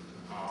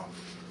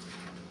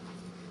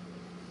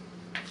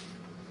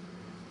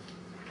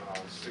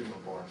sigma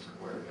bar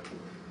squared.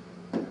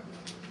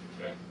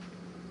 Okay?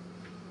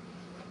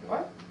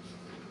 What?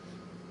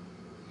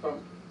 From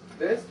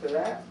this to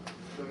that?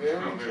 The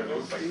variance It of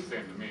looks like these? the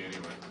same to me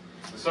anyway.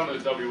 The sum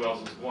of the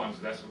WLs is 1, so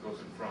that's what goes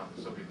in front.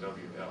 So it'll be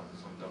WL,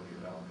 some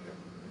WL here.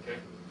 Okay?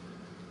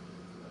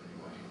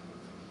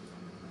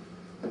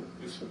 Anyway.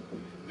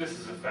 This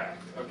is a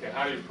fact. Okay,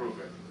 how do you prove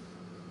it?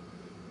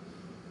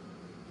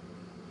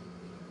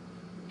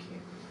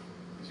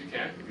 Yes, you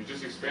can. If you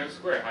just expand the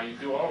square, how you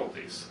do all of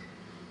these?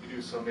 You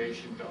do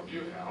summation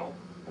WL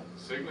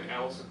sigma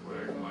L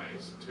squared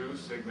minus 2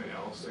 sigma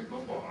L sigma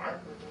bar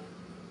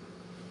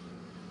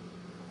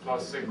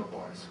plus sigma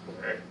bar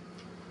squared.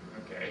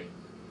 Okay.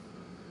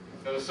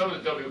 Now the sum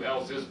of the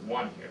WLs is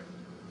 1 here.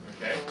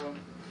 Okay.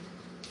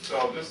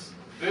 So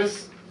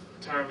this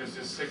term is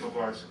just sigma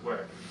bar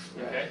squared.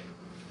 Okay.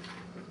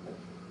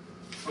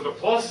 For the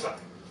plus sign.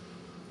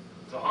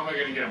 So how am I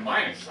going to get a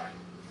minus sign?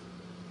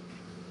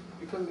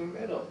 Because the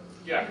middle.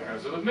 Yeah,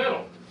 because of the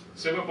middle.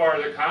 Sigma bar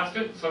is a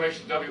constant.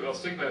 Summation WL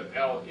sigma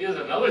L is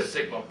another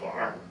sigma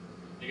bar.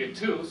 You get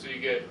 2, so you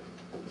get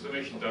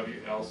summation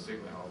WL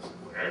sigma L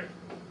squared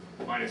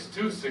minus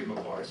 2 sigma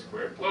bar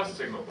squared plus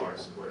sigma bar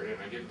squared, and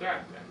I get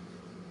that then.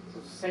 So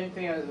it's the same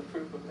thing as the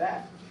proof of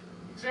that,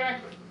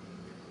 Exactly.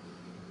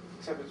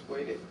 except it's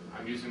weighted.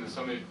 I'm using the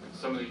sum of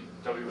the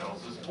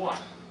WLs as 1.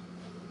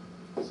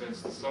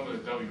 Since the sum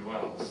of the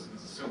WLs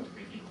is assumed to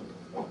be equal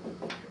to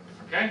 1.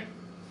 Okay?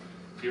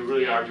 You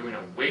really are doing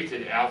a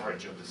weighted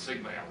average of the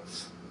sigma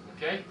L's.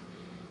 Okay?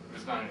 If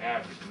it's not an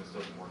average, then this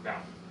doesn't work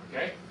out.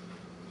 Okay?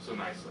 So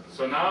nicely.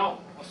 So now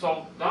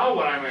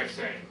what am I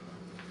saying?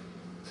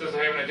 Since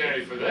I have an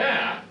identity for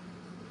that,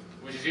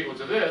 which is equal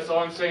to this, all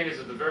I'm saying is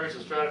that the variance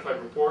of stratified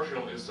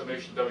proportional is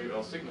summation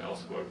WL sigma L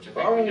squared, which I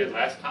think we did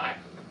last time.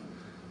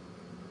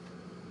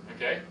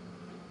 Okay?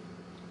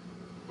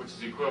 Which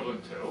is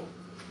equivalent to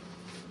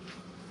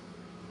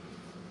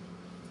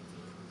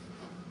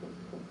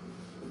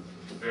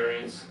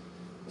variance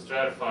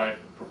stratified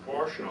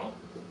proportional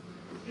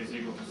is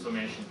equal to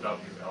summation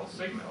WL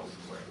sigma L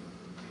squared.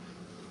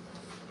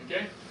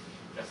 Okay?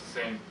 That's the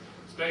same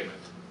statement.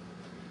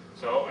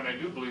 So, and I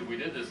do believe we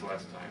did this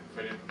last time. If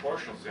I did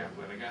proportional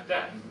sampling, I got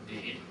that.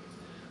 Indeed.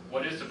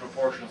 What is the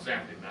proportional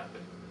sampling method?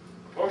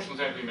 Proportional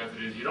sampling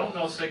method is you don't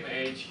know sigma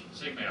H,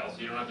 sigma L,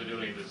 so you don't have to do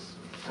any of this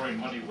throwing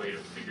money away to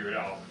figure it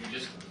out. You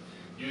just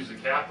use the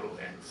capital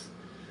N's.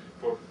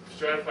 For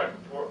stratified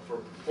for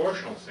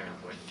proportional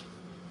sampling,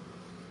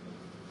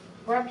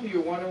 What happened to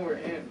your 1 over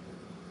n?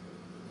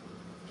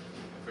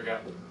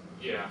 forgot,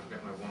 yeah, I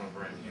forgot my 1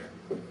 over n here.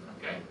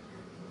 Okay?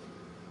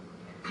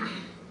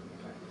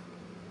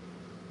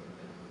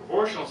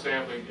 Proportional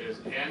sampling is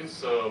n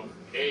sub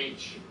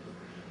h,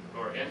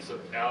 or n sub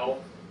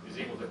l, is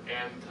equal to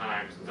n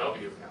times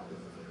WL.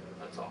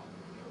 That's all.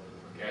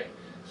 Okay?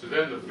 So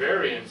then the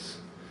variance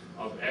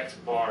of x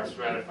bar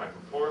stratified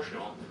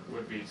proportional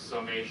would be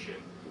summation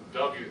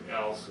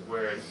WL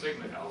squared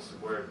sigma L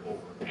squared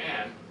over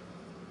n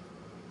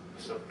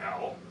sub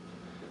L.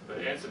 But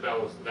n sub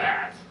L is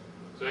that.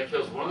 So that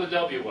kills one of the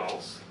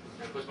WLs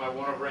and puts my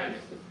 1 over n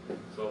in.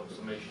 So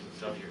summation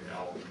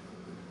WL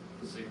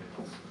sigma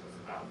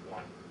L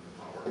 1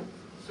 over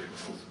sigma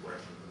L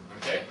squared.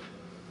 Okay?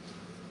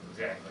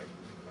 Exactly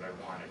what I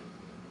wanted.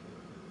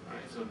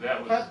 Alright, so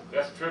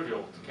that's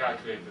trivial to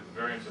calculate the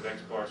variance of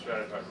x bar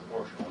stratified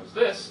proportional is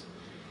this.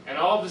 And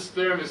all this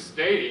theorem is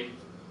stating,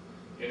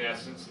 in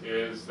essence,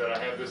 is that I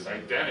have this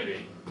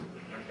identity,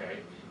 okay,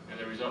 and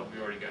the result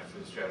we already got for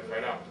the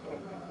stratified optimal.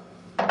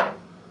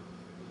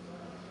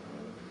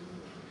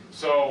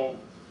 So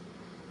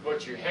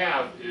what you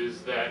have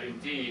is that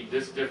indeed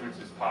this difference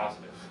is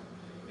positive.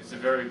 It's a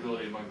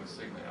variability among the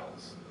sigma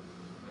L's.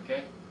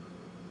 Okay?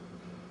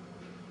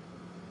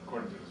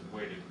 According to this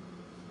weighted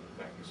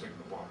factor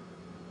sigma bar.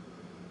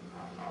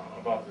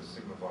 About the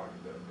sigma bar,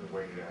 the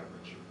weighted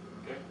average.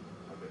 Okay?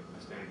 Of the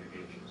standard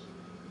deviations.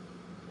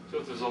 So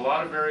if there's a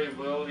lot of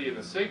variability in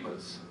the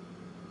sigmas,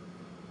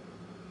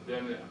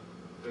 then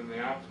the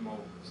optimal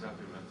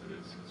sampling method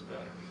is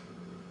better.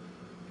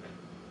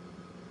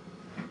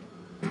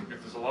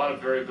 If there's a lot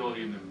of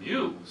variability in the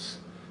mu's,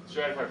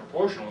 stratified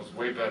proportional is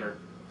way better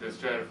than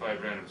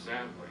stratified random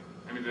sampling.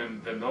 I mean,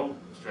 than no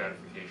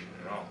stratification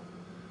at all.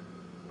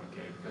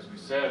 Okay, because we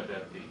said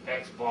that the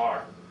x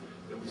bar,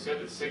 that we said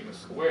that sigma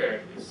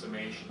squared is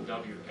summation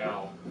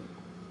WL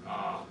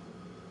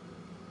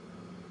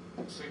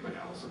sigma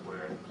L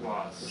squared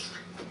plus,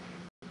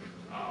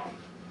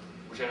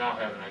 which I now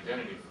have an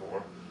identity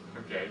for,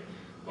 okay,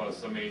 plus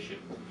summation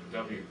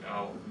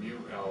WL mu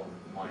L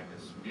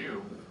minus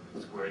mu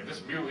squared.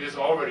 This mu is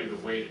already the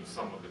weighted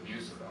sum of the mu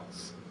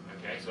cells,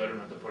 okay, so I don't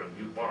have to put a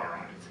mu bar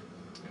on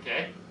it,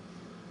 okay?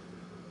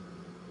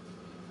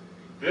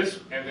 This,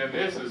 and then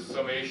this is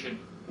summation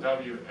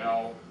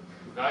WL,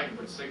 now I can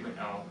put sigma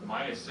L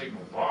minus sigma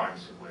bar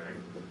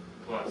squared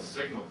plus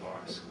sigma bar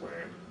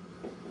squared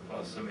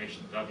plus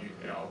summation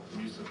WL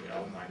mu sub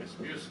L minus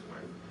mu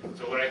squared.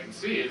 So what I can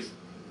see is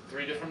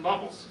 3 different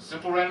levels.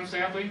 Simple random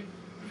sampling,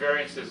 the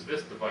variance is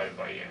this divided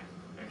by n,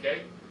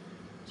 okay?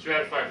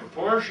 Stratified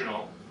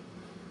proportional,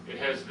 it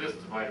has this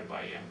divided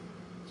by n.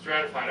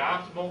 Stratified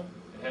optimal,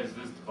 it has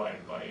this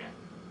divided by n.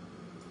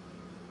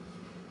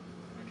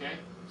 Okay?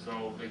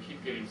 So they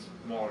keep getting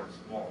smaller and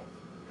smaller.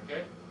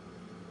 Okay?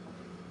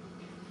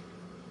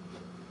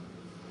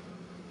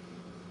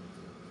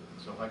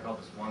 So if I call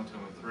this 1, 2,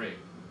 and 3,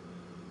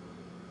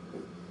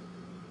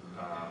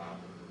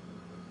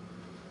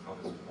 call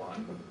this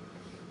 1,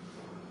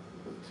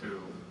 2, no,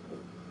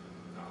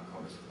 I'll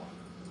call this 1.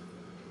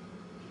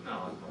 No, I'll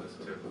call this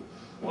 2.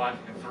 1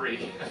 and 3.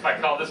 If I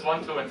call this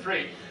 1, 2, and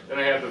 3, then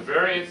I have the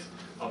variance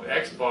of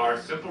x bar,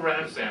 simple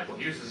random sample.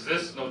 He uses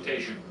this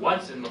notation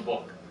once in the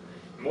book.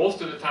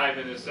 Most of the time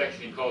in this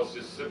section he calls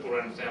just simple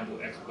random sample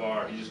x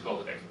bar, he just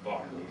calls it x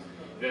bar.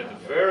 Then at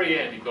the very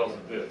end he calls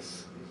it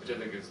this, which I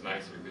think is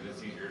nicer because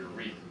it's easier to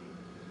read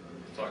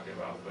what he's talking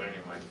about. But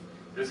anyway,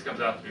 this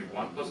comes out to be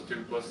 1 plus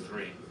 2 plus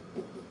 3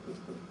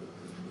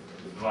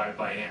 divided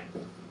by n.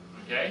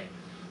 Okay?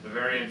 The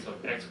variance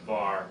of x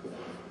bar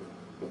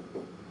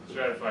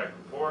stratified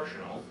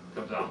proportional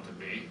comes out to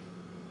be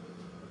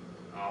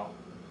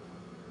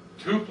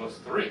 2 plus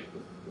 3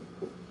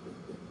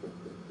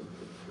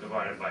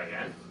 divided by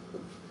n,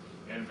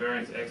 and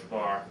variance x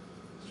bar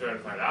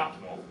stratified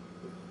optimal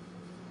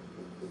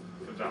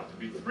comes out to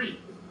be 3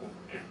 over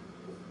n.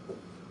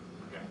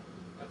 Okay,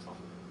 that's all.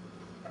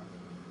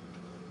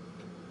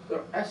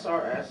 So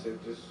SRS,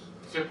 it just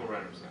Simple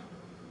random sample.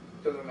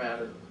 doesn't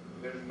matter.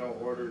 There's no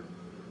order.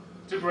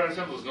 Simple random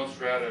sample is no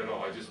strata at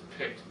all. I just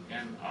picked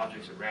n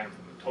objects at random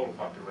from the total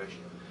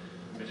population.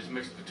 I just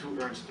mixed the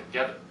 2 urns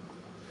together,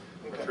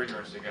 or 3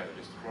 urns together.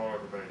 Just throw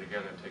everybody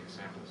together and take a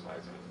sample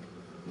size in.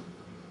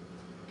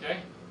 Okay?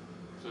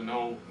 So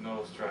no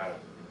strata.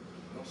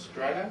 No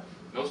strata?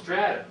 No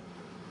strata.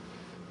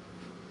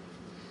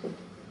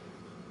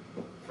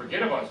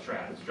 Forget about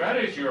strata. Strata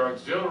is your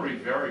auxiliary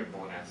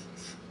variable in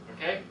essence.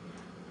 Okay?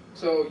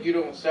 So you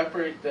don't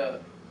separate the,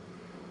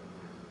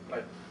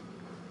 like,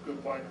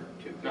 group 1,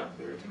 group 2, No,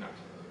 group 3? no.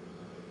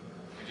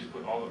 I just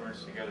put all the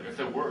urns together. If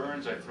there were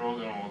urns, I'd throw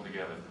them all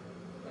together.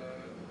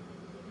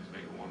 Just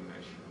make it one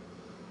mesh.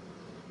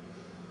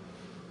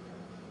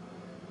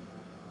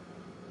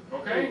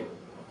 Okay?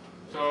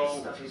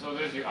 So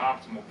there's the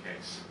optimal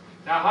case.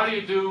 Now, how do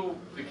you do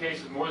the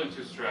case with more than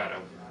 2 strata?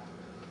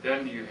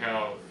 Then you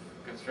have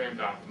constrained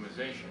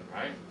optimization,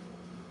 right?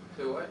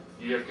 So what?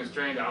 You have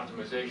constrained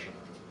optimization.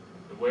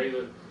 The way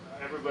that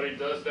everybody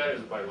does that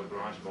is by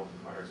Lagrange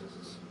multipliers.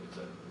 It's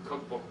a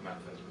cookbook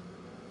method.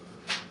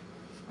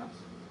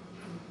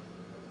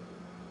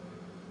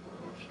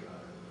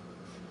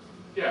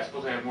 Yeah, it's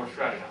supposed to have more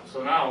strata now.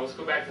 So now let's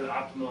go back to the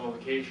optimal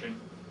allocation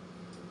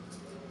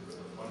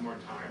one more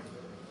time.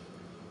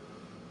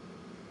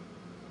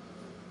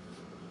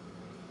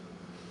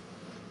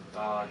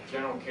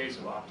 General case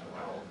of optimal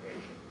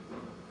allocation.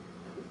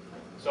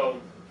 So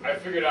I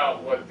figured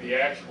out what the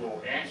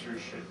actual answer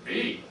should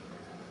be.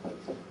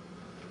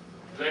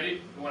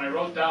 When I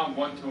wrote down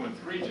 1, 2, and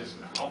 3 just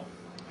now,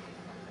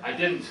 I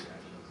didn't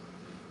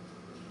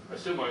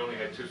assume I only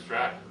had 2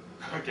 strata.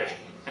 Okay.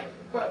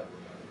 But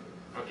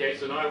Okay,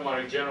 so now I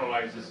want to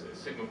generalize this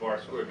sigma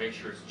bar squared, make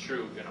sure it's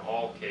true in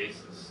all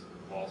cases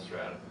of all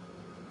strata.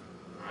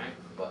 Alright?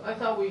 But I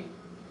thought we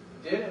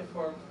did it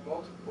for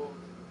multiple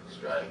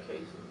strata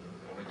cases.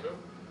 Only 2.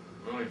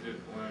 We only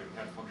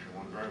had function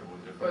one variable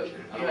But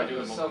differentiated. How you do I have do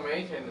the the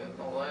summation and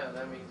all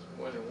that means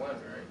more than 1,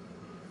 right?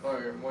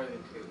 Or more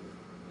than 2.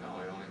 No,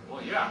 I only,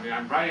 well, yeah, I mean,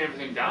 I'm writing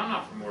everything down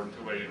now for more than 2,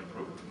 but I didn't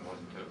prove it for more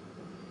than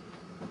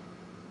 2.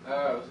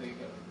 Oh, so you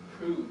can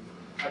prove.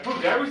 I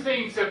proved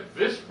everything except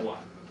this one.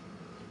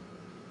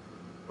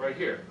 Right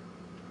here.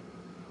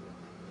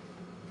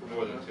 For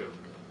more than 2.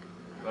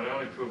 But I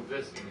only proved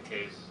this in the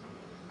case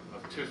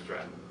of 2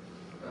 strata.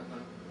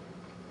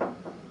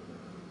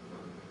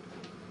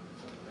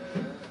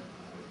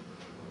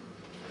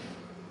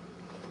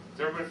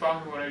 Does everybody follow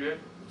me what I did?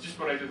 Just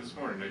what I did this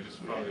morning. I just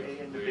followed the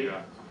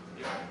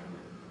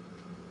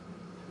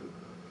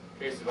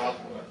case of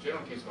optimal,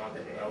 general case of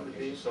optimal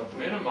allocation. So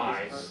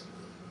minimize,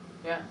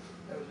 Yeah.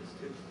 That was just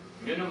 2.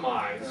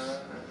 minimize,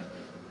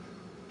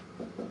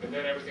 and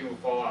then everything will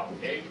fall out.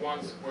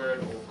 A1 squared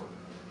over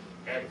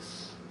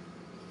x1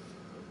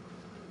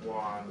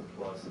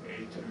 plus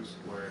a2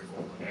 squared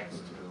over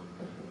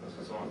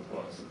x2, so on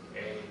plus a,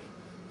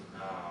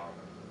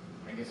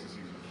 I guess it's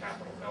using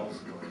capital L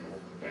squared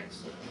over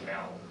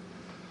xl,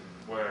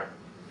 where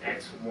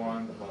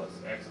x1 plus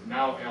x,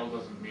 now L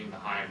doesn't mean the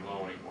high and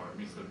low anymore, it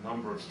means the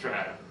number of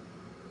strata,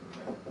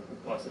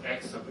 plus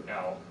x of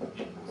L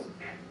equals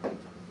n.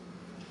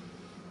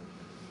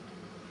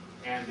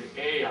 And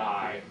the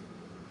AI,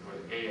 or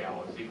the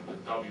AL, is equal to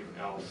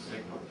WL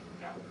sigma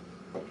L.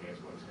 Okay,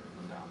 that's what it's going to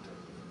come down to.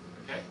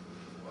 Okay?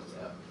 What's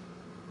that?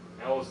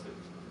 L is the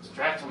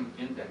stratum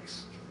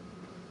index.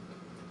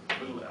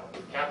 Little l.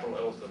 Capital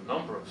L is the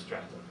number of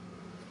strata.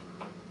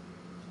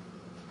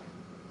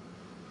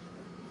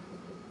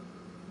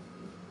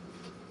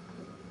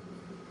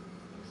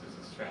 This is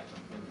the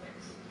stratum index.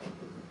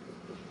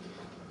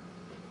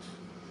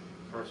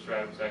 First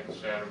stratum, second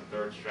stratum,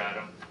 third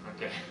stratum.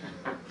 Okay.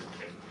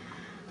 Okay.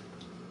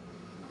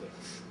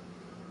 Index.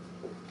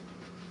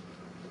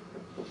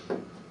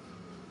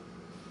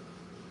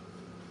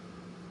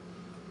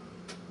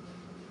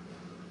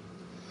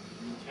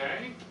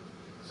 Okay.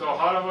 So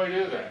how do I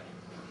do that?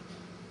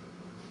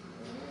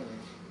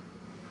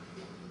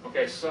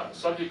 Okay,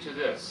 subject to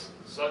this.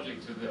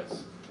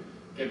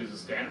 Okay, there's a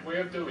standard way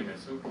of doing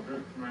this. Who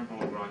can remember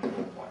Lagrange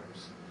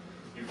multipliers?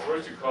 You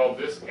first you call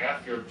this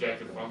after your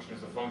objective function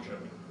is a function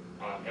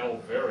of L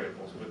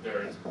variables, but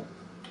there is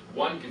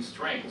one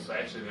constraint. So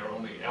actually there are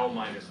only L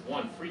minus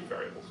 1 free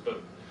variables.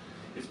 But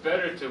it's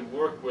better to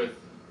work with,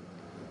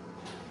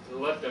 to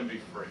let them be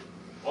free.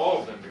 All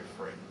of them be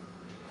free.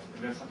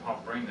 And then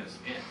somehow bring this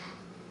in.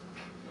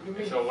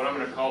 So what I'm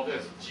going to call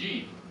this,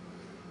 G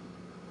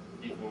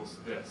equals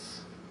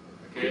this.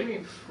 What do you Okay?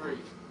 mean free?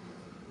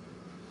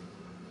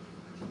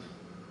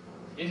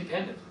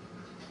 Independent.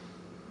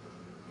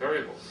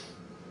 Variables.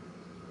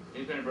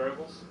 Independent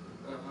variables?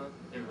 Uh-huh.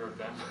 You ever heard of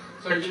them?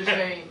 So you're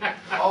saying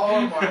all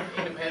of them are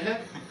independent?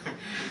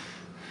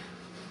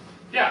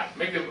 Yeah,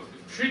 make them,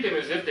 treat them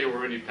as if they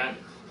were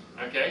independent.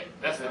 Okay?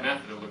 That's the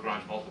method of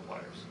Lagrange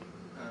multipliers.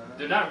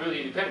 They're not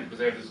really independent because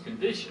they have this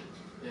condition,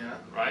 Yeah.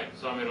 right?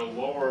 So I'm going to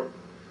lower,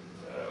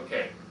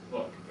 okay,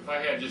 look, if I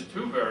had just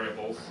 2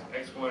 variables,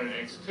 x1 and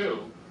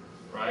x2,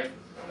 right,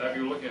 I'd be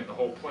looking at the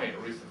whole plane, or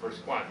at least the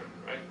first quadrant,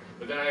 right?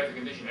 But then I have the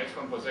condition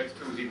x1 plus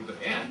x2 is equal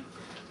to n,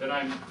 then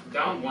I'm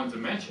down 1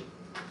 dimension.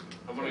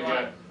 I've only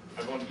got,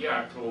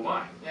 to a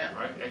line, Yeah.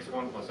 right?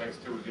 x1 plus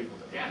x2 is equal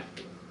to n,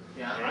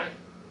 Yeah. all right?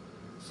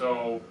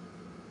 So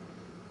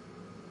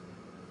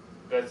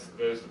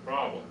there's the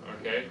problem,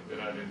 okay? They're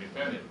not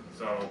independent.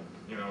 So,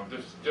 you know,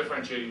 this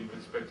differentiating with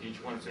respect to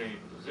each one saying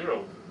equal to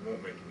 0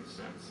 won't make any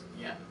sense.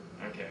 Yeah.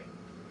 Okay.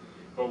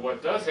 But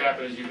what does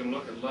happen is you can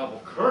look at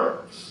level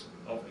curves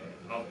of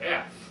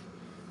f.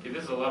 Okay,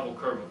 this is a level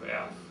curve of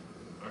f.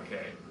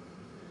 Okay.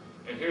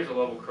 And here's a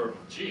level curve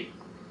of g.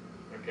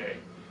 Okay.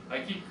 I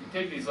keep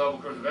taking these level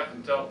curves of f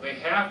until they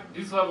have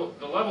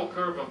the level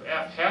curve of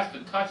f has to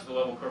touch the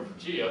level curve of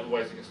g,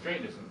 otherwise the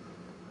constraint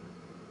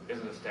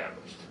isn't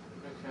established.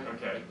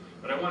 Okay. Okay.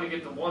 But I want to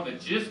get the one that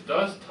just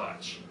does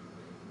touch.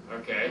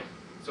 Okay.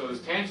 So this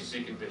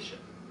tangency condition.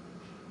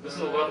 This is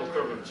the level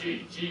curve of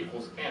g. G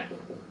equals n.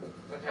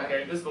 Okay.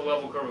 Okay. This is the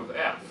level curve of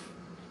f.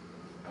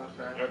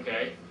 Okay.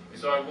 Okay.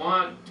 So I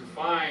want to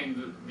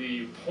find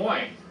the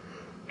point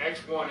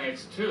x1,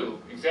 x2,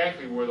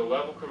 exactly where the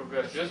level curve of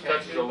f just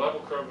touches the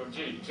level curve of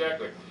g.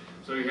 Exactly.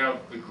 So you have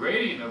the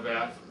gradient of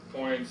f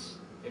points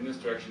in this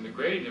direction, the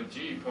gradient of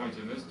g points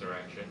in this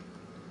direction,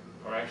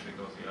 or actually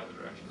goes the other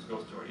direction. It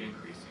goes toward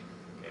increasing.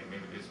 Okay,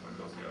 maybe this one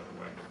goes the other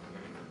way.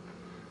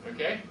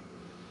 Okay?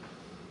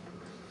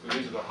 So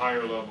these are the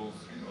higher levels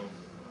of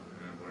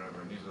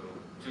whatever. These are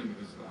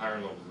the higher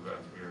levels of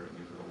F here, and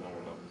these are the lower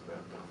levels of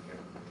F down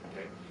here.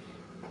 Okay?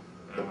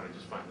 And I want to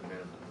just find the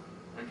minimum.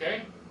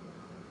 Okay?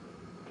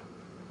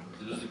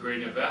 So this is the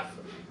gradient of F.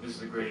 This is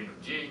the gradient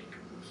of G.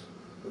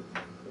 Oops.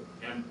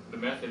 And the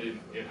method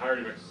in higher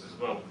dimensions as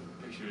well,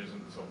 the picture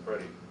isn't so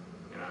pretty.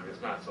 You know,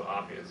 it's not so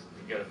obvious.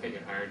 You got to think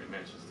in higher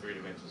dimensions, 3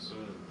 dimensions. So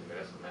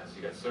that's a mess.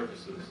 You got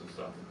surfaces and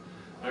stuff.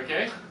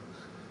 Okay?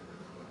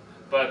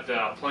 But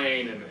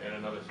plane and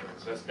another thing.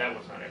 So that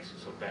one's not actually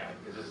so bad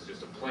because this is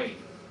just a plane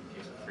in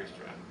case of free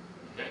strap.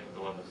 Okay,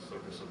 the level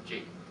surface of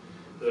G.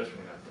 So that's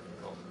really not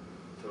difficult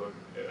to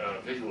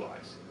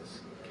visualize in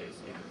this case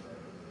either.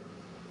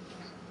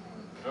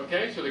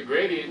 Okay, so the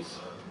gradients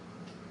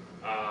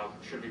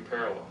should be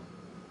parallel.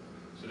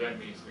 So that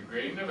means the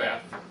gradient of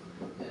F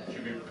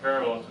should be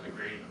parallel to the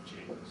gradient of G.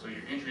 So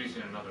you're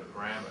introducing another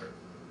parameter.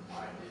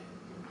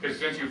 Because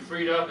since you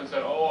freed up and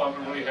said, oh, I'm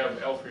going to really have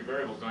L3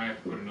 variables, now I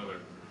have to put another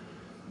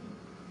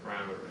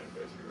parameter in,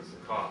 basically. What's the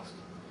cost?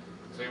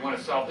 So you want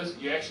to solve this.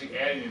 You actually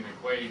add in an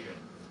equation.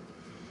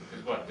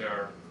 Is what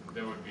there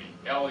would be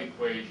L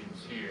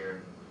equations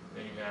here.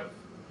 Then you have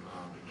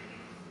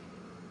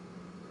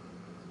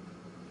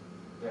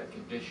that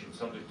condition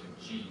subject to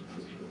G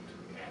is equal to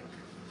N.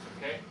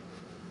 Okay?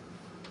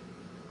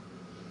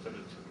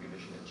 Subject to the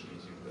condition that G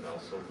is equal to L.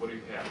 So what do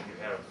you have? You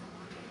have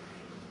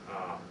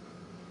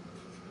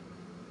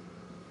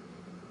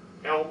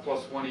L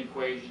plus 1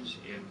 equations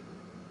in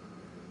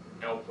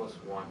L plus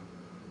 1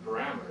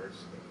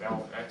 parameters.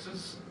 L of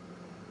x's.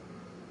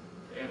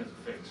 N is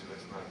a fixed, so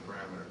that's not a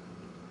parameter.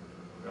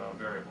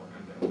 Variable,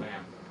 and then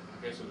lambda.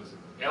 Okay, so there's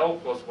L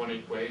plus 1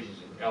 equations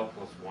in L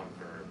plus 1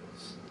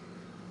 variables.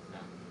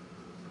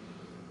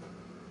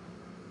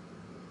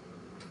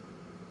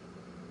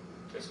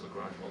 That's the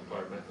Lagrange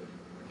multiplier method.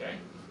 Okay?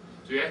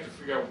 So you have to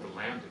figure out what the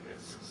lambda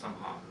is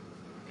somehow,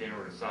 okay, in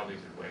order to solve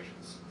these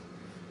equations.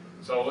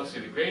 So let's see,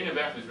 the gradient of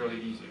F is really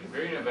easy. The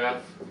gradient of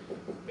F,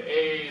 the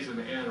A's and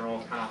the N are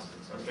all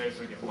constants. Okay,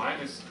 so we get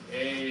minus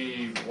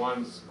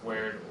A1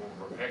 squared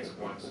over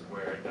x1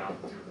 squared down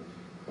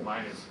to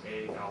minus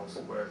AL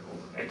squared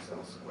over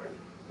XL squared.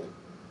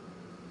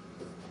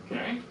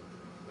 Okay?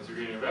 That's the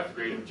gradient of F. The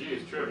gradient of G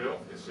is trivial.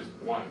 It's just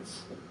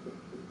ones.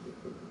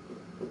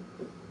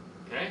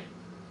 Okay?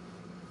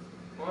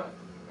 What?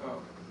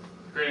 Oh.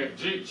 Gradient of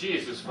G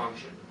is this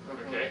function.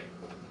 Okay?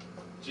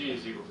 G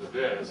is equal to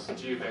this,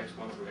 G of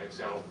x1 through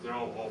xl, they're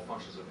all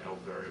functions of L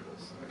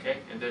variables, okay?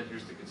 And then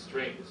here's the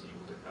constraint is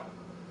equal to L.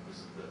 This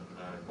is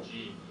the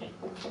G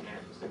equals N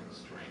is the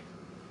constraint.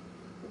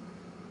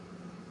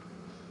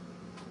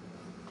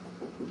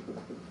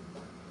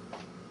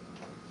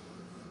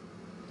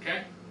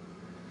 Okay?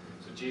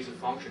 So G is a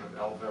function of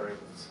L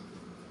variables.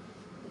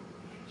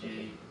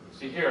 G,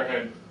 see here I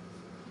had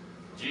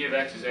G of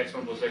x is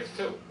x1 plus x2,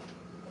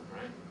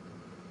 right?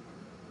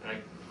 And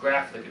I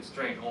graph the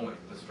constraint only,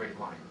 the straight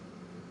line.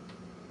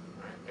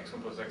 Right?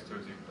 X1 plus x2 is equal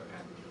to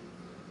N.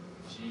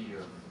 G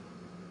of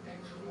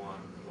x1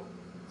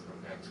 from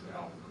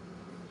xl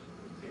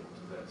is equal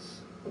to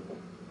this.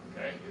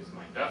 Okay, is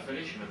my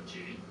definition of G.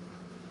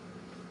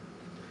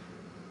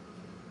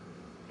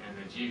 And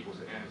then G equals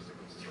to N is the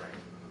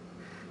constraint.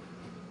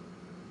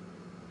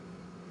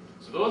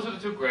 So those are the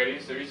two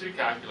gradients. They're easy to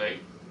calculate.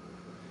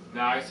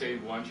 Now I say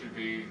one should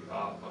be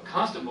a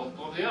constant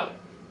multiple of the other.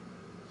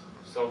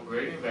 So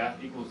gradient of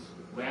F equals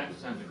lambda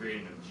times the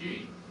gradient of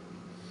G.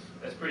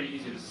 That's pretty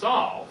easy to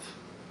solve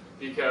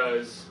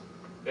because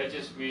that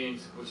just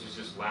means, which is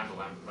just lambda,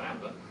 lambda,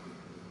 lambda.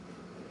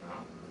 You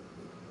know?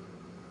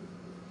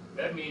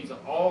 That means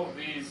all of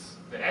these,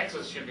 the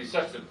x's should be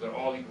such that they're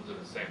all equal to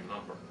the same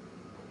number.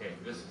 Okay,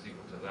 this is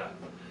equal to that.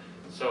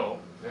 So,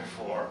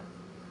 therefore,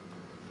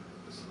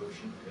 the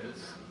solution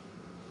is,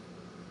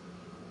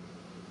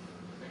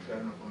 actually I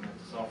don't know if I'm going to have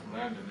to solve for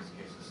lambda in this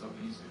case, it's so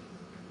easy.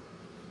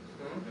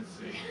 Let's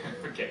see.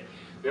 Okay.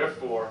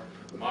 Therefore,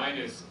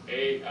 minus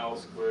AL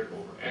squared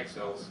over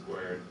XL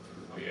squared,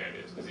 oh yeah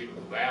it is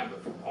equal to lambda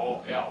for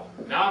all L.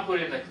 Now I put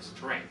in the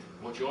constraint.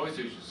 What you always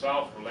do is you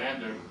solve for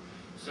lambda,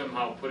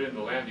 somehow put in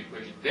the lambda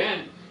equation,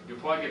 then you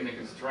plug in the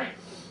constraint.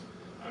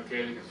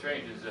 Okay, the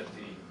constraint is that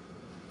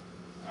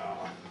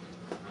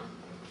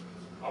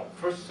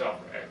first solve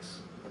for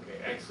X. Okay,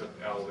 X of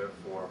L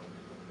therefore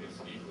is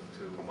equal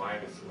to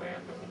minus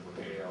lambda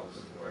over AL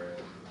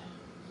squared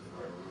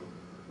square root.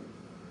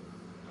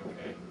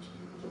 Okay, which is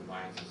equal to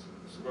minus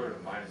square root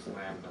of minus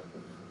lambda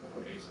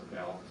over a sub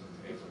L, since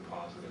a is a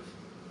positive.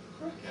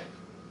 Okay.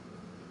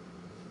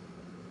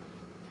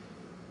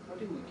 How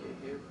did we get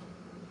here?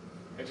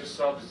 I just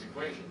solved this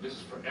equation. This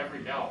is for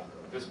every L.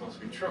 This must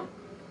be true.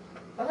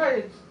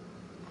 Alright.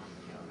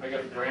 I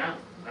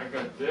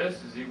got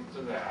this is equal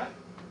to that.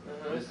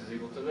 This is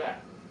equal to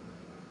that.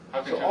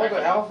 How can So all the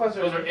alphas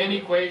are... Those are n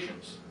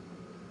equations.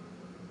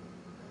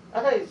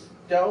 I thought it's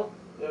delta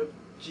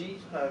G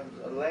times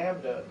a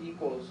lambda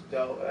equals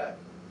delta X.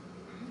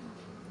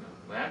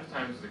 lambda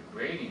times the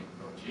gradient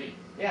of G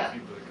Yeah. is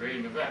equal to the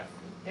gradient of F.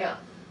 Yeah.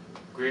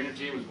 Gradient of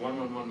G was 1,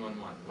 1, 1,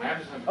 1, 1.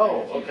 Lambda times the Oh,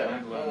 gradient of G okay. is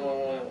lambda 1,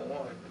 1, 1,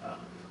 1. Oh.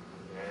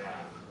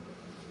 Yeah.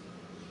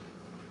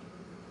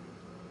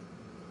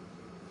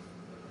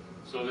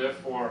 So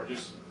therefore,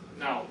 just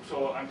now,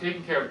 so I'm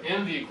taking care of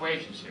n of the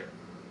equations here.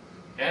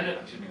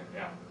 Excuse me,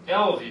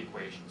 L of the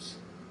equations.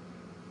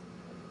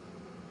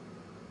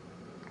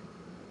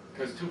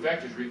 Because two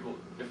vectors are equal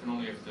if and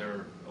only if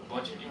they're a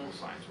bunch of equal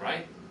signs,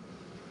 right?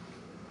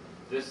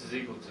 This is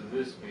equal to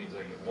this means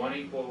I get 1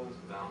 equals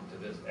down to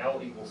this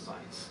L equal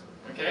signs.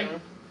 Okay?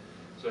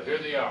 So here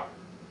they are.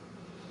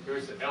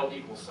 Here's the L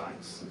equal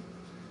signs.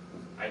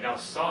 I now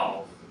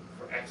solve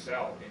for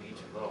XL in each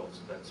of those.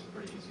 That's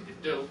pretty easy to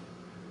do.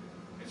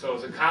 And so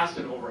it's a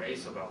constant over A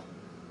sub L.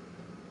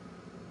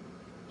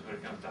 That's what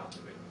it comes down to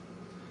be.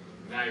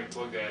 Now you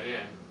plug that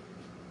in.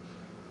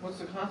 What's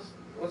the constant?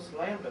 What's the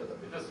lambda?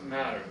 It doesn't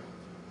matter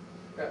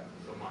Yeah.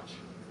 so much.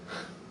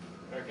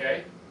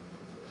 Okay?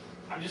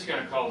 I'm just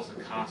going to call this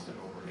a constant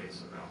over A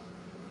sub L.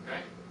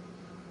 Okay?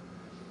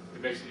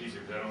 It makes it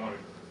easier because I don't want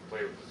to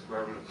play with the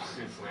square root of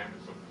minus lambda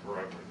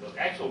forever.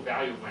 The actual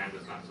value of lambda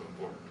is not so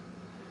important.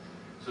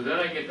 So then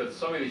I get the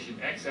summation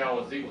XL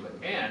is equal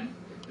to N.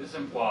 This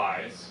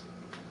implies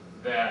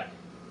that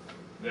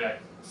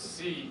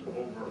C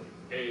over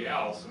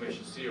AL,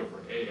 summation C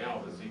over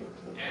AL is equal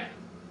to N.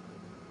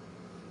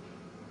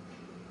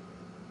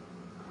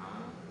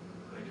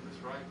 Did I get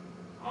this right?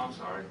 Oh, I'm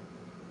sorry.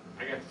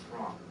 I got this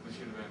wrong. This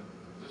should have been,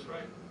 is this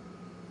right?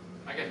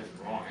 I got this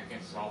wrong. I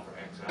can't solve for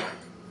XL.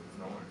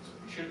 No,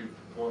 it should be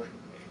proportional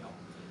to AL.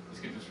 Let's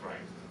get this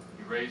right.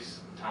 Erase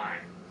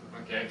time.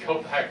 Okay,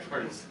 go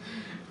backwards.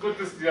 Put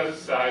this to the other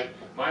side.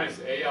 Minus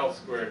AL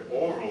squared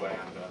over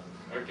lambda.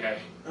 Okay.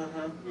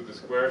 With the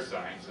square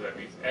sign, so that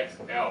means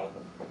XL. Gosh,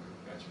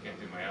 you can't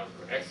do my L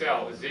squared.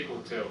 XL is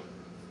equal to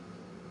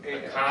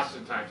a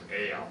constant times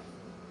AL.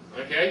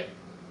 Okay?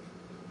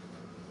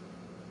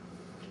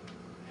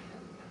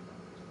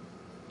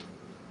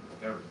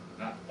 They're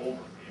not over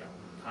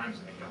AL, times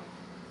AL.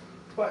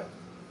 What?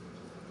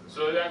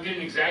 So I'm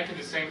getting exactly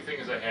the same thing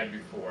as I had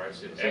before. I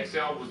said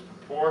XL was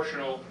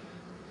proportional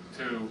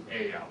to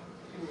AL.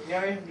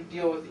 Now you have to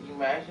deal with the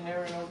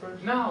imaginary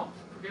numbers? No,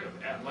 forget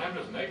it.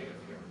 Lambda's negative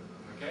here.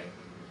 Okay?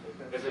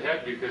 As it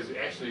had to be, because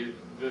actually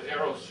the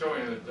arrow's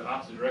showing that the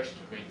opposite direction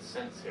makes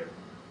sense here.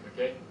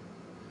 Okay?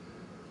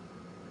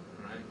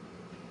 All right?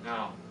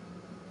 Now,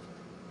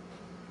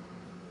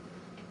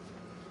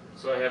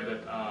 so I have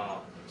that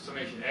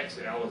summation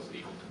XL is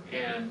equal to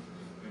N,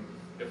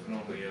 if and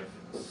only if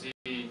C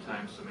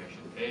times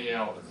summation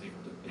AL is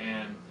equal to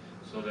N,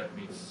 so that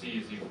means C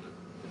is equal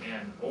to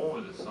N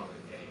over the sum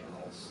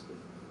of ALs.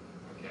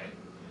 Okay?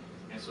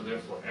 And so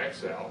therefore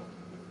XL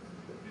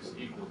is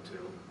equal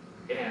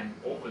to N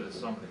over the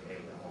sum of the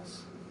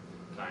ALs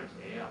times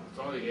AL.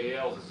 Sum of the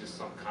ALs is just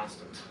some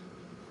constant.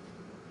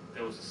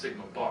 That was the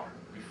sigma bar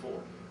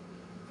before.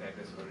 In fact,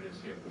 that's what it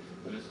is here.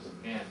 So this is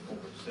N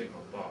over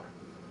sigma bar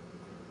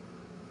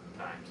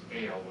times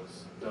AL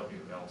was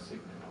WL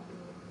sigma L.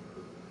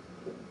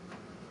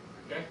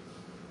 Okay?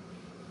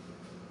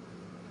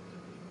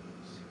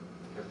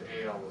 Because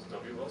the AL was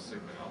WL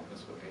sigma L,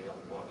 that's what AL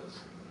was.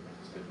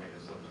 Just didn't make a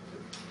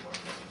substitute. So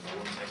I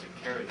wouldn't have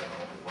to carry that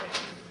all the way.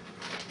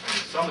 And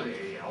the sum of the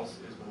ALs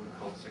is what we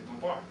call sigma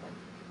bar.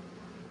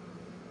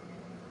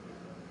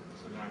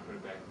 So then I put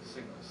it back to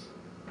sigmas.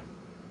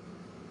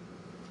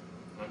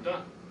 I'm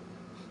done.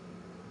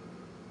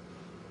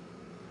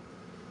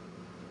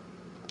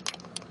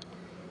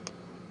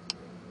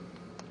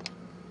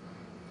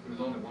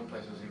 There's only one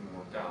place this even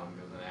worked out, and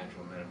there's an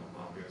actual minimum,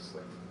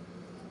 obviously.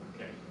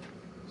 Okay.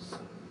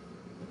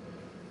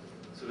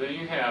 So there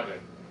you have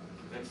it.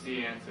 That's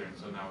the answer, and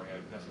so now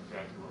that's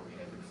exactly what we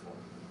had before.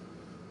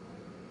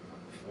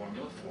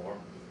 Formula 4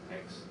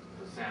 makes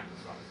the sample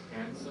size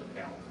n sub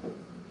L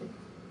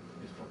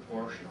is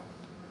proportional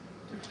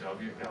to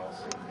WL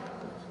sigma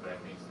L. So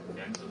that means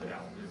that n sub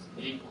L is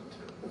equal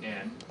to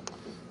n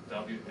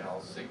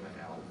WL sigma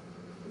L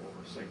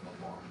over sigma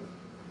bar.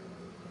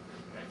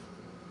 Okay?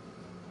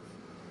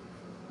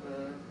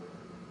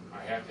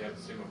 I have to have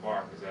the sigma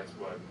bar because that's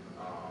what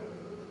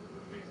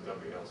these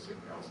WL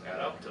sigma L's add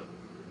up to.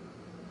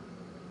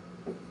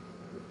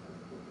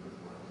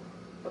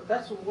 But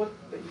that's what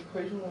the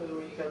equation was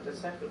when you got the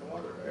second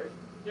order, right?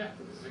 Yeah,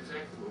 this is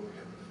exactly what we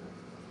had before.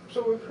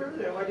 So we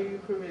proved it. Why do you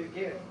prove it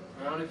again?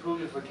 I only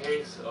proved it for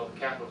case of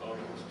capital L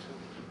equals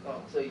 2.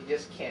 Oh, so you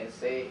just can't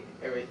say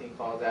everything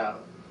falls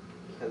out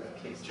because of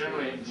case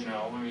Generally, two. you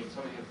know, I mean,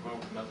 somebody had come up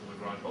with method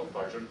Lagrange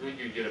multipliers. Don't you think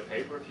you'd get a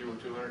paper if you were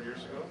 200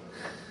 years ago?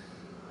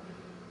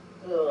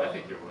 I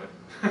think you would.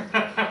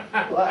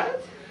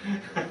 What?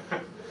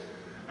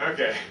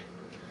 Okay.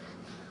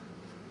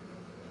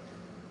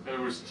 In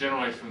other words,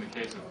 generalized from the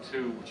case of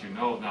 2, which you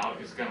know now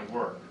is going to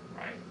work,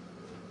 right?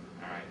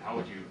 All right, how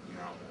would you,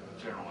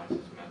 generalize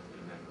this method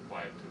and then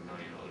apply it to a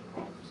million other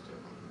problems too?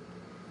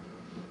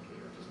 Okay,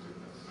 here, just do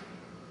this.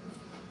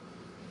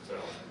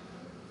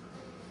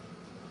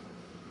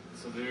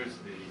 So there's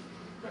the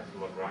method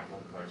Lagrange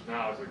multipliers.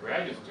 Now, as a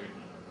graduate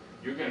student,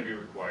 you're going to be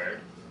required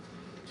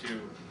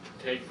to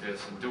take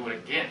this and do it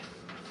again.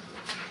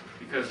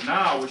 Because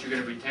now what you're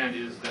going to pretend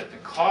is that the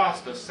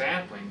cost of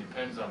sampling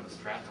depends on the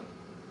stratum.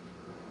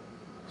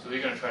 So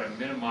you're going to try to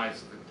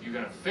minimize, you're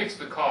going to fix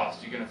the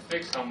cost, you're going to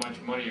fix how much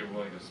money you're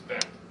willing to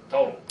spend,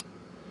 total.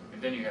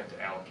 And then you have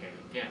to allocate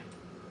it again.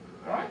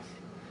 All right?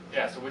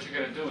 Yeah, so what you're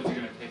going to do is you're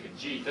going to take a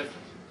G difference.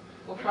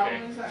 What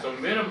problem is that? So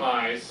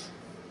minimize,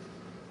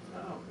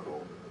 Oh,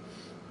 cool.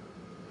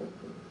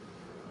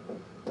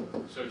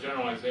 so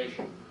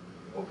generalization,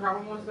 What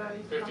problem was that?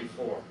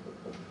 54.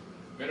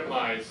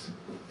 Minimize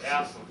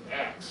f of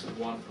x,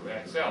 1 through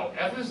xl.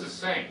 F is the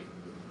same,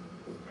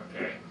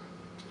 okay?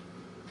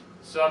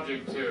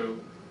 Subject to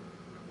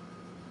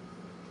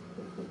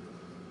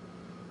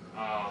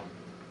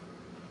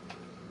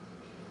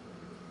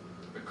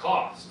the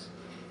cost,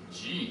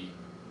 g,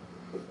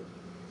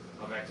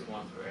 of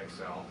x1 through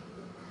xl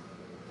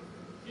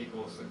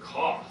equals the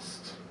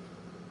cost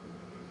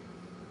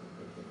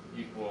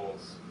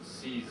equals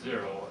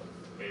C0,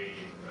 an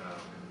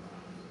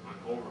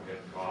overhead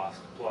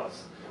cost,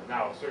 plus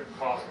now a certain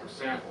cost per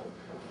sample,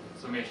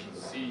 summation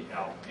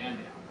CL and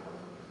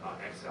L,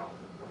 XL.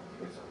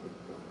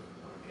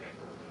 Okay.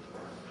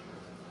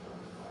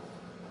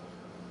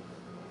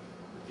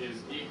 Is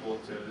equal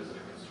to, this is a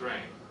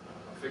constraint,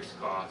 a fixed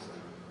cost,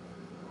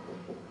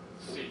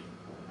 C.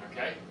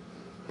 Okay?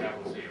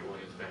 Capital C, you're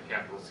willing to spend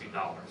capital C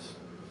dollars.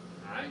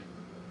 Alright?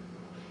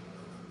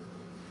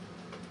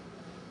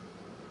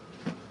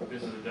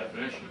 This is a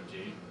definition of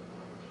G.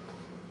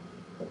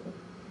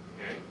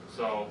 Okay,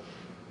 so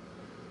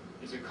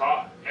it's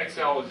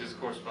XL just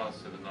corresponds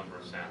to the number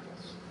of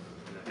samples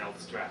in the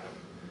nth stratum.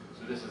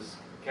 So this is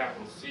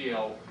capital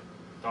CL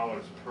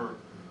dollars per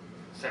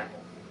sample.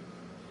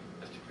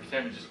 That's to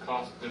pretend it just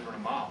costs a different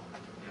amount,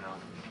 you know,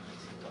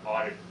 to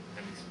audit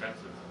an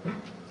expensive,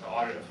 to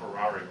audit a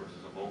Ferrari versus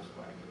a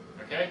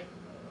Volkswagen. Okay?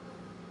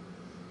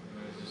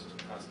 It just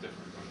costs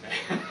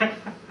different, okay?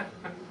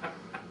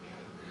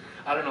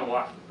 I don't know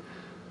why.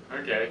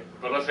 Okay,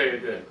 but let's say it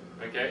did,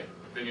 okay?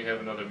 Then you have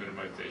another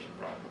minimization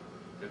problem.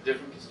 A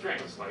different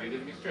constraint, slightly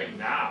different constraint.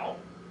 Now,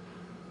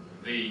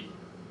 the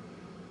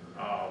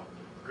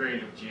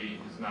grade of G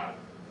is not,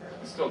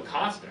 it's still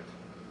constant,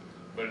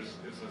 but it's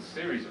a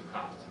series of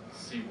constants.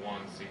 C1,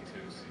 C2,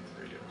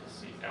 C3, up to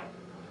CL,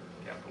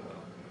 capital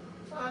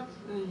L.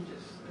 Then you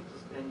just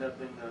end up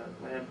in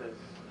the lambdas.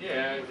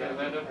 Yeah, you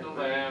gotta end up in the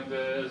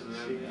lambdas, and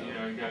then, you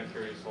know, you gotta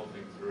carry this whole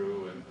thing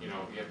through, and, you know,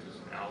 you have to do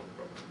some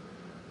algebra.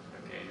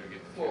 Okay, you'll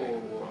get the theory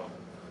as well.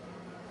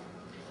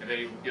 And then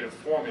you get a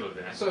formula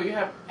then. So you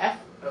have f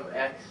of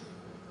x,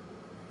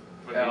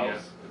 For the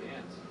ends.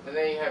 and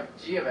then you have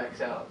g of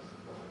xl.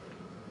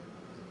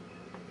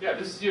 Yeah,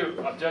 this is your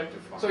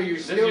objective function. So you're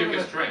this still is your gonna-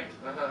 constraint.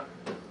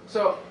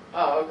 So,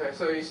 okay,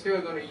 so you're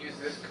still going to use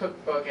this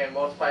cookbook and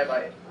multiply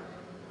by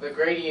the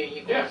gradient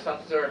equals Yeah. some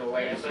sort of Yeah,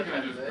 lambda. it's not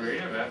going to do times this.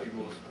 gradient of f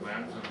equals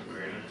lambda times the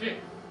gradient of g.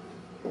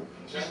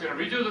 It's just going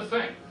to redo the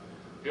thing.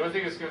 The only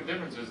thing that's going to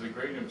difference is the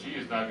gradient of g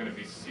is now going to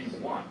be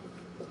c1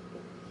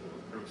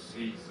 through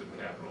c sub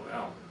capital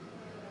L.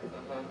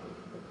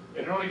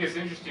 It only gets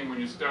interesting when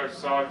you start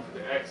solving for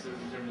the x's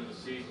in terms of the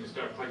c's and you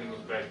start plugging those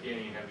back in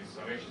and you have these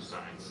summation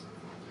signs.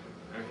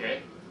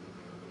 Okay?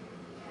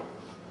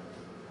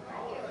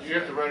 You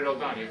have to write it all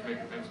down. You have to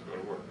make the things go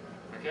to work.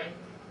 Okay?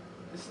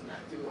 This is not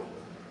doable.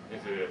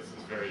 Yes, it is.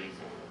 It's very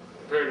easy.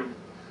 Compared to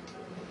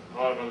a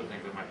lot of other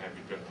things that might have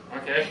you good.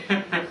 Okay?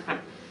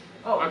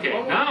 Oh, Okay,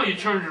 one more- now you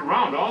turn it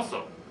around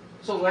also.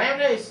 So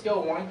lambda is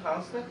still one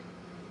constant?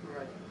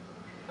 Right.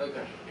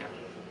 Okay. Yeah.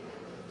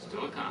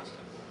 Still a constant.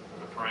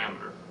 A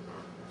parameter, or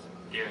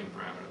scaling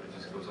parameter that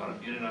just goes out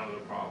in and out of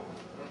the problem.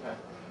 Okay.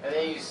 And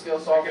then you still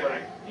solve for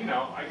I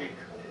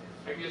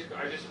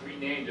just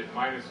renamed it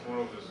minus 1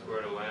 over the square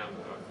root of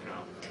lambda, you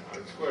know,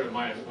 the square root of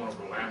minus 1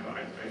 over lambda. I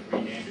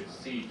renamed it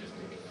C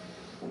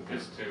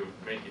just to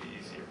make it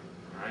easier,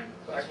 all right?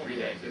 So I Just can do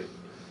renamed that it.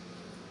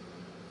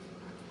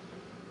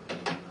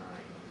 All right.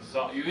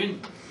 So you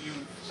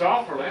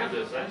solve for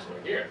lambda essentially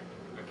here,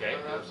 okay?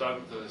 I'm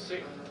solving for the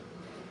C.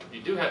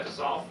 You do have to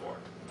solve for it,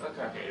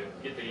 Okay. okay, to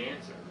get the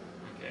answer,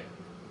 okay?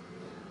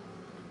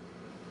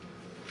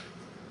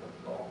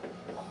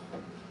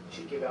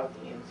 Should give out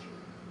the answer.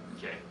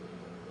 Okay.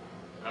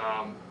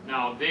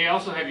 Now, they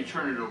also have you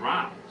turn it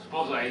around.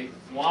 Suppose I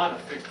want a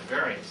fixed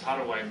variance.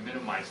 How do I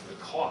minimize the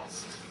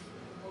cost?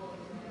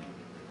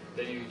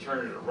 Then you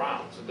turn it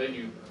around. So then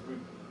you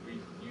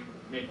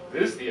make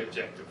this the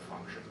objective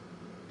function.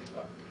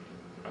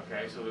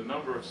 Okay, so the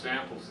number of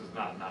samples is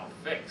not now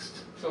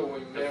fixed. So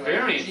when The minimize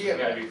variance g is of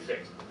going to x. be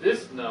fixed.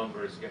 This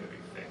number is going to be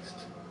fixed.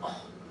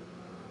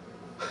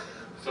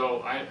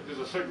 So there's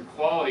a certain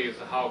quality as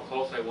to how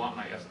close I want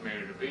my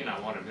estimator to be, and I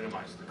want to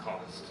minimize the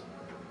cost.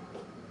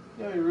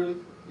 Yeah, you really.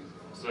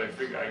 So I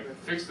figure I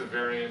fix the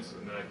variance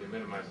and then I can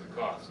minimize the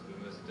cost, and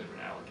there's a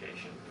different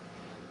allocation.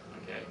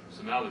 Okay,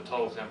 so now the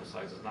total sample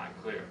size is not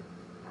clear.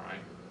 All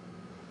right.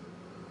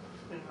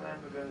 And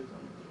lambda goes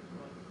on.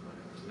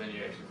 So then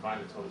you actually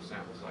find the total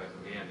sample size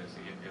in the end as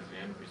the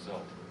end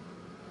result.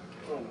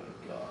 Oh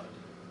my god.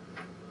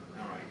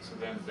 All right, so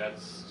then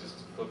that's just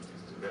to flip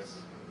these two. That's,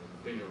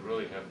 then you'll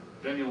really have,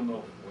 then you'll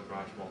know what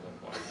branch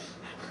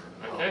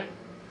multipliers. Okay?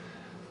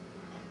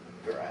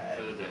 Grad.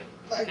 For the day.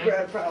 My Okay?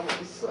 grad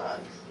probably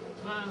sucks.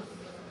 Well,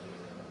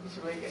 You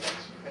should make it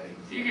extra credit.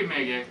 you can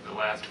make it the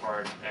last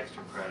part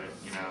extra credit,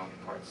 you know,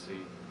 part C. You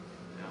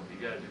know, you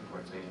gotta do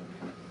parts A and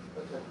B.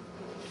 Okay.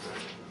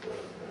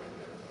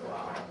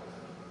 Wow.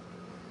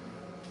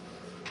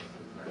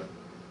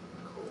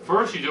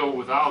 First you do it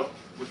without,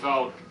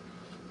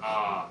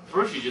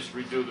 first you just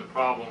redo the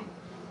problem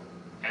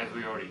as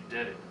we already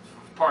did it.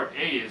 Part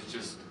A is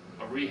just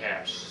a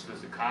rehash.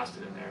 There's a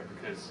constant in there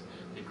because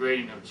the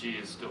gradient of G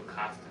is still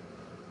constant.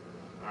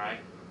 Alright?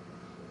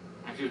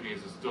 Excuse me,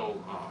 it's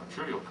still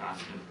trivial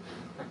constant.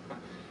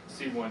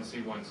 C1,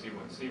 C1,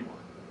 C1, C1.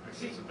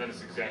 Okay, so then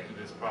it's exactly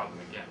this problem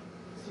again.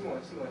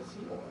 C1, C1,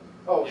 C1.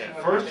 Oh, Yeah,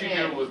 C1 first you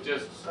and- do with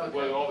just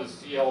where all the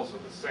CLs are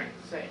the same.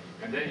 Same.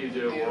 And then you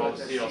do Yeah, where all with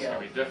the the CLs CL.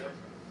 can be different.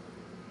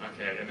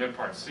 Okay, and then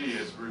part C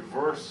is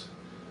reverse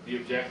the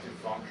objective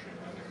function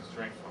and the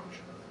constraint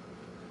function.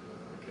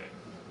 Okay.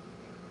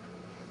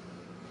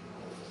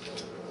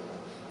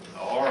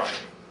 All right.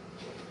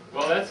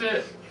 Well, that's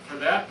it for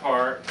that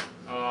part.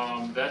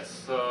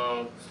 That's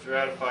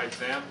stratified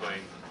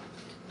sampling.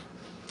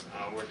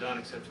 We're done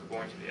except for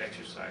going to the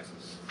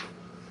exercises.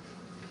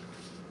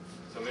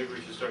 So maybe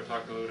we should start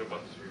talking a little bit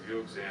about this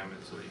review exam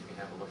and so that you can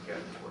have a look at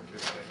it before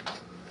Tuesday.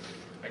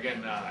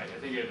 Again, I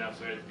think you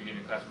announced right at the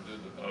beginning of class we'll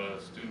do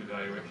the student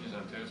evaluations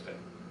on Tuesday.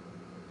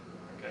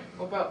 Okay?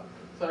 What about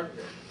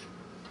Thursday?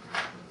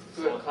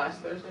 Do we have class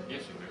Thursday?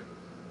 Yes, you do.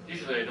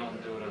 Usually I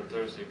don't do it on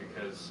Thursday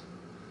because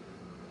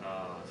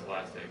it's the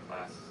last day of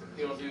class.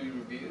 You don't do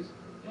reviews?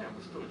 Yeah,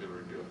 we'll still do a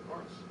review, of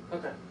course.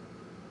 Okay.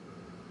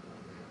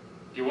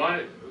 Do you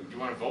want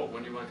to vote?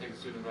 When do you want to take a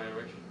student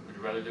evaluation? Would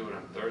you rather do it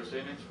on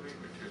Thursday next week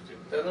or Tuesday?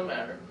 Doesn't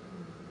matter.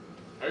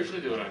 I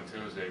usually do it on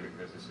Tuesday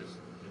because it's just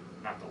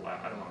not the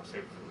last. I don't want to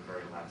save it for the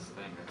very last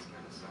thing. That's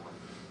kind of silly.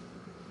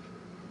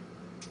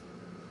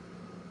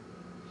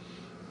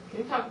 Can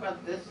you talk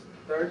about this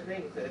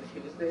Thursday instead of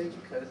Tuesday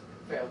because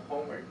we have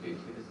homework due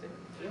Tuesday?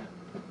 Yeah.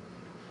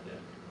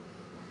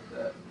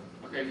 Yeah.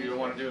 Okay, if you don't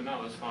want to do it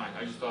now, that's fine.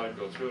 I just thought I'd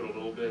go through it a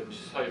little bit and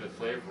just tell you the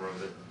flavor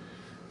of it.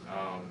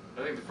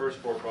 I think the first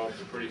four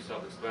problems are pretty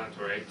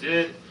self-explanatory. I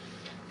did,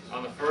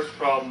 on the first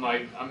problem,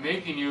 I'm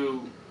making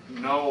you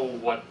know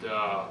what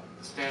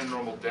standard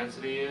normal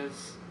density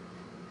is,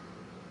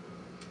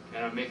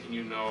 and I'm making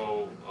you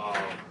know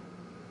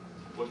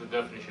what the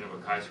definition of a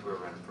chi-square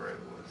random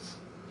variable is.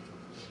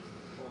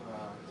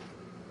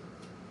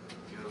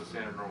 Do you know the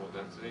standard normal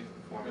density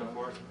formula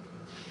for it?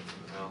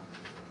 No.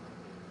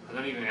 I'm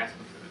not even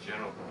asking for the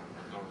general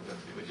normal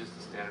density, but just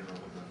the standard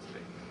normal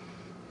density.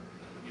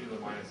 E to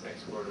the minus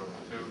x squared over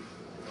 2.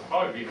 There'll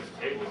probably be in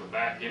the table in the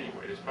back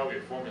anyway. There's probably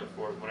a formula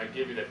for it. When I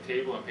give you that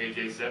table on page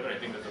A7, I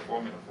think there's a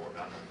formula for it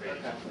on that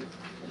page.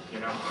 You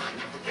know?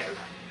 Okay.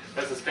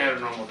 That's the standard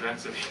normal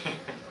density.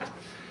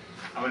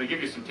 I'm going to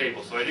give you some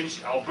tables. So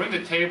I'll bring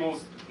the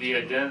tables, the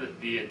addenda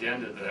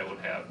that I will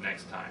have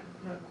next time.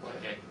 Not quite.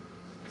 Okay?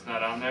 It's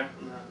not on there?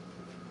 No.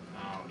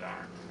 Oh,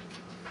 darn.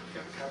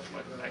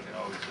 But I can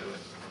always do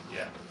it.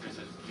 Yeah,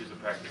 use a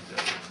practice set.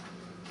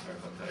 Sorry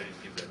about that, I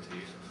didn't give that to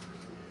you.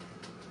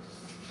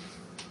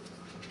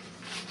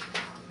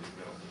 There you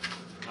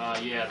go.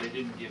 Yeah, they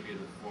didn't give you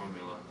the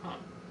formula. Huh,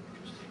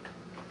 interesting.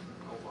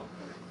 Oh well.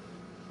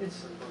 It's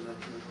simple enough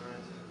to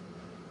memorize.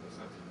 That's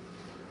not too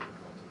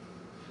difficult.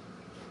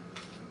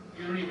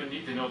 You don't even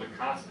need to know the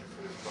constant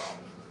for this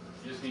problem.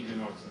 You just need to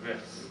know it's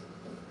this.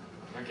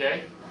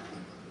 Okay?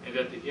 And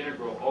that the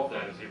integral of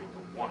that is equal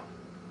to 1.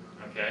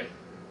 Okay?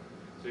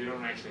 So you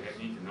don't actually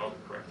need to know the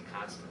correct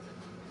constant.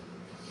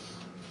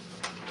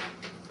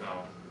 So,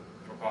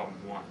 for problem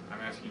 1,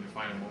 I'm asking you to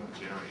find a moment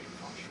generating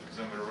function, because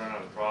I'm going to run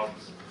out of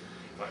problems.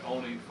 If I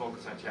only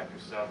focus on chapter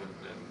 7,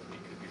 then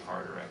it could be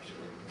harder,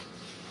 actually.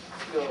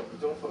 No,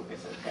 don't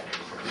focus on that.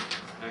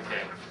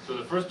 Okay, so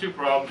the first two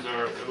problems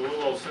are a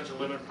little central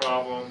limit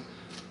problem.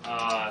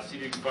 See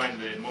if you can find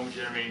the moment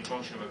generating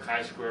function of a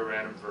chi-square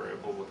random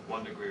variable with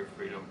 1 degree of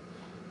freedom.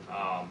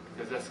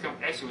 Because that's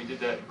actually we did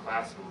that in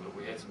class a little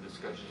bit. We had some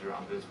discussions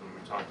around this when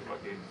we talked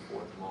about getting the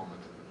fourth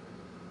moment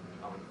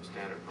of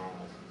standard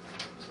normal.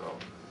 So,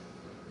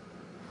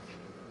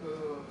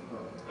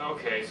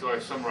 okay, so I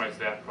summarized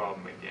that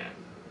problem again,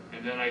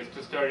 and then I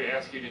just started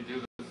asking you to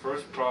do the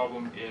first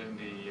problem in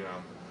the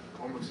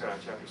homework set on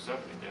chapter 7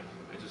 again.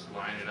 I just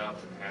line it up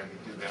and have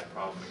you do that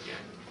problem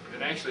again.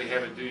 And then actually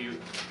have it do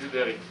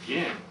that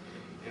again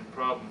in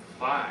problem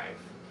 5.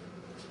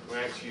 We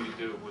ask you to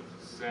do it with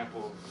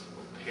samples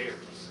of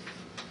pairs.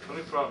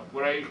 Only problem,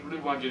 what I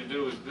really wanted you to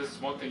do is this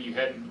one thing you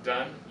hadn't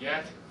done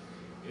yet,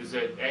 is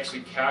that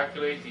actually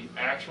calculate the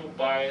actual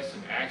bias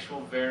and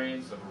actual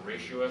variance of a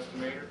ratio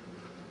estimator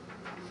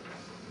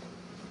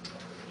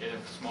in a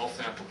small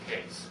sample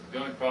case. The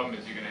only problem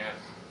is you're going to have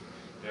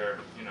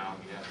you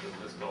have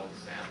to list all the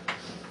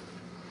samples.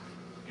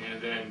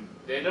 And then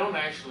they don't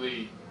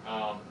actually,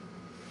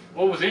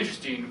 what was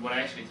interesting when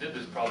I actually did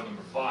this problem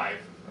number 5,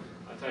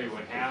 I'll tell you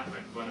what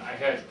happened. When I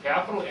had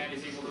capital N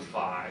is equal to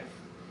 5,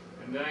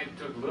 and then I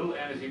took little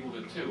n is equal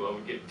to 2, I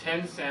would get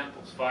 10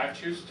 samples. 5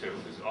 choose 2,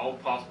 because all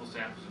possible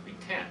samples would be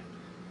 10.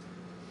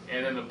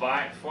 And then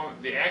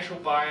the actual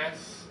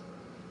bias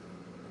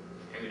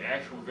and the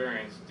actual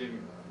variance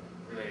didn't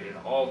relate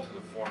at all to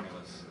the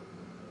formulas.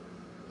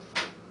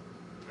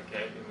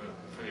 Okay,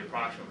 for the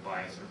approximate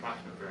bias and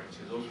approximate variance,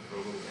 those are for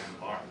little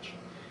n large.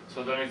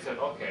 So then I said,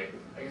 okay,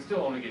 I can still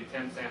only get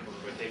 10 samples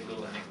if I take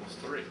little n equals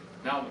 3.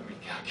 Now let me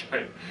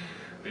calculate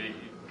the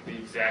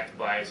exact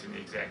bias and the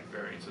exact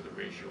variance of the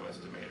ratio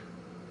estimator.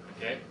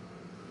 Okay?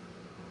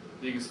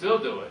 You can still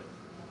do it.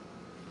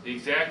 The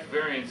exact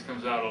variance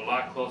comes out a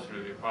lot closer to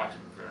the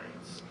approximate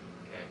variance.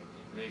 Okay?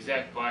 And the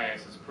exact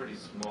bias is pretty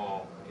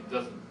small. It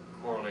doesn't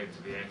correlate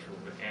to the actual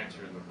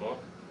answer in the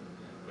book,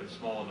 but it's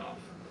small enough.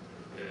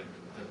 It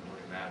doesn't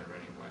really matter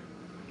anyway.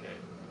 Okay?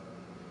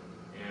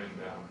 And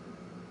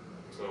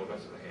so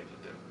that's what I had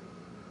to do.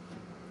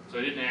 So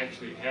I didn't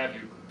actually have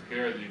you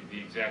compare the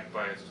exact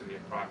bias to the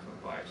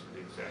approximate bias to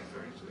the exact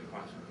variance to the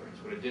approximate variance.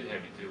 What I did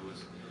have you do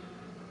was,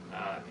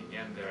 at the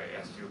end there, I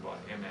asked you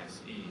about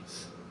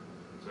MSEs.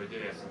 So I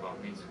did ask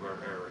about mean square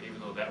error, even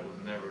though that was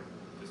never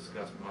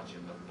discussed much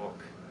in the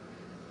book.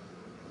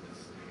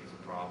 These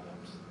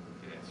problems,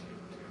 I did ask you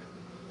to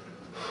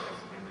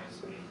ask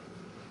MSE.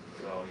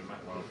 So you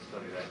might want to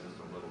study that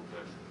just a little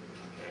bit.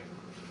 Okay.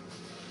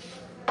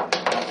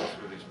 I'll go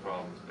through these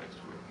problems next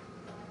week.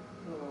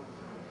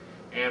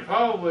 And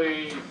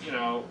probably, you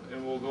know,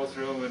 and we'll go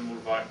through them and we'll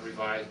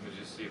revise them and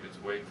just see if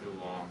it's way too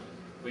long.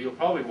 But you'll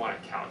probably want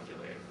a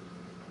calculator.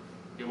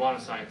 You want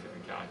a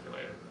scientific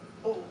calculator.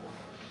 Oh.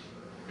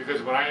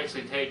 Because when I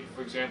actually take,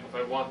 for example,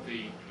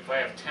 if I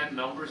have 10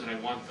 numbers and I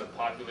want the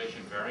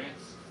population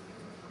variance,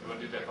 you want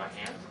to do that by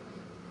hand?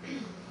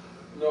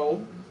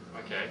 No.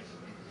 Okay.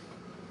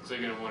 So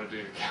you're going to want to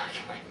do your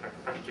calculator.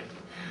 Okay.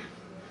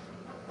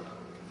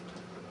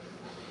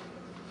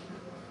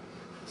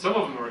 Some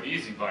of them are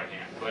easy by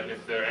hand, but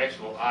if they're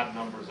actual odd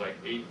numbers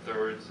like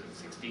 8/3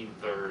 and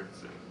 16/3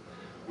 and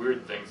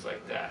weird things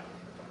like that,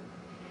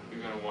 you're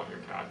going to want your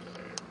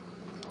calculator.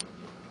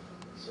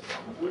 So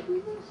would we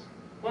this?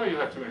 Well, you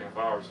have 2.5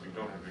 hours if you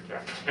don't have your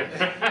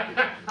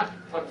calculator.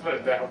 I'll put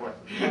it that way.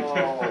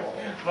 Oh.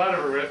 A lot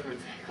of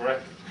arithmetic,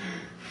 right?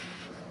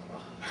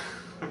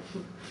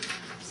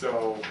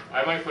 So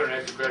I might put an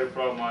extra credit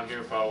problem on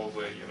here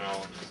probably, you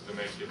know, just to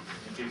make it,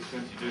 in case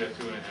since you do have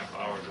 2.5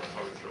 hours, I'll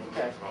probably throw in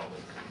that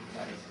problem.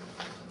 Nice.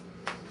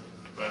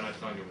 But I'm not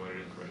telling you what it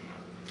is right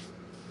now.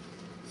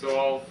 So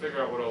I'll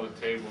figure out what all the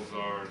tables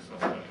are and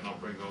stuff like that, and I'll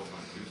bring those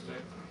on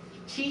Tuesday.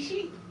 Cheat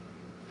sheet?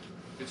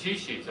 The cheat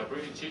sheets, I'll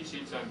bring the cheat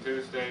sheets on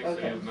Tuesday so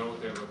Okay. you'll know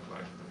what they look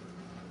like.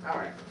 All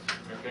right.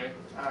 Okay?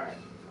 All right.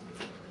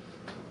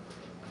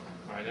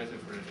 All right, that's it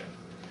for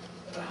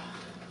today.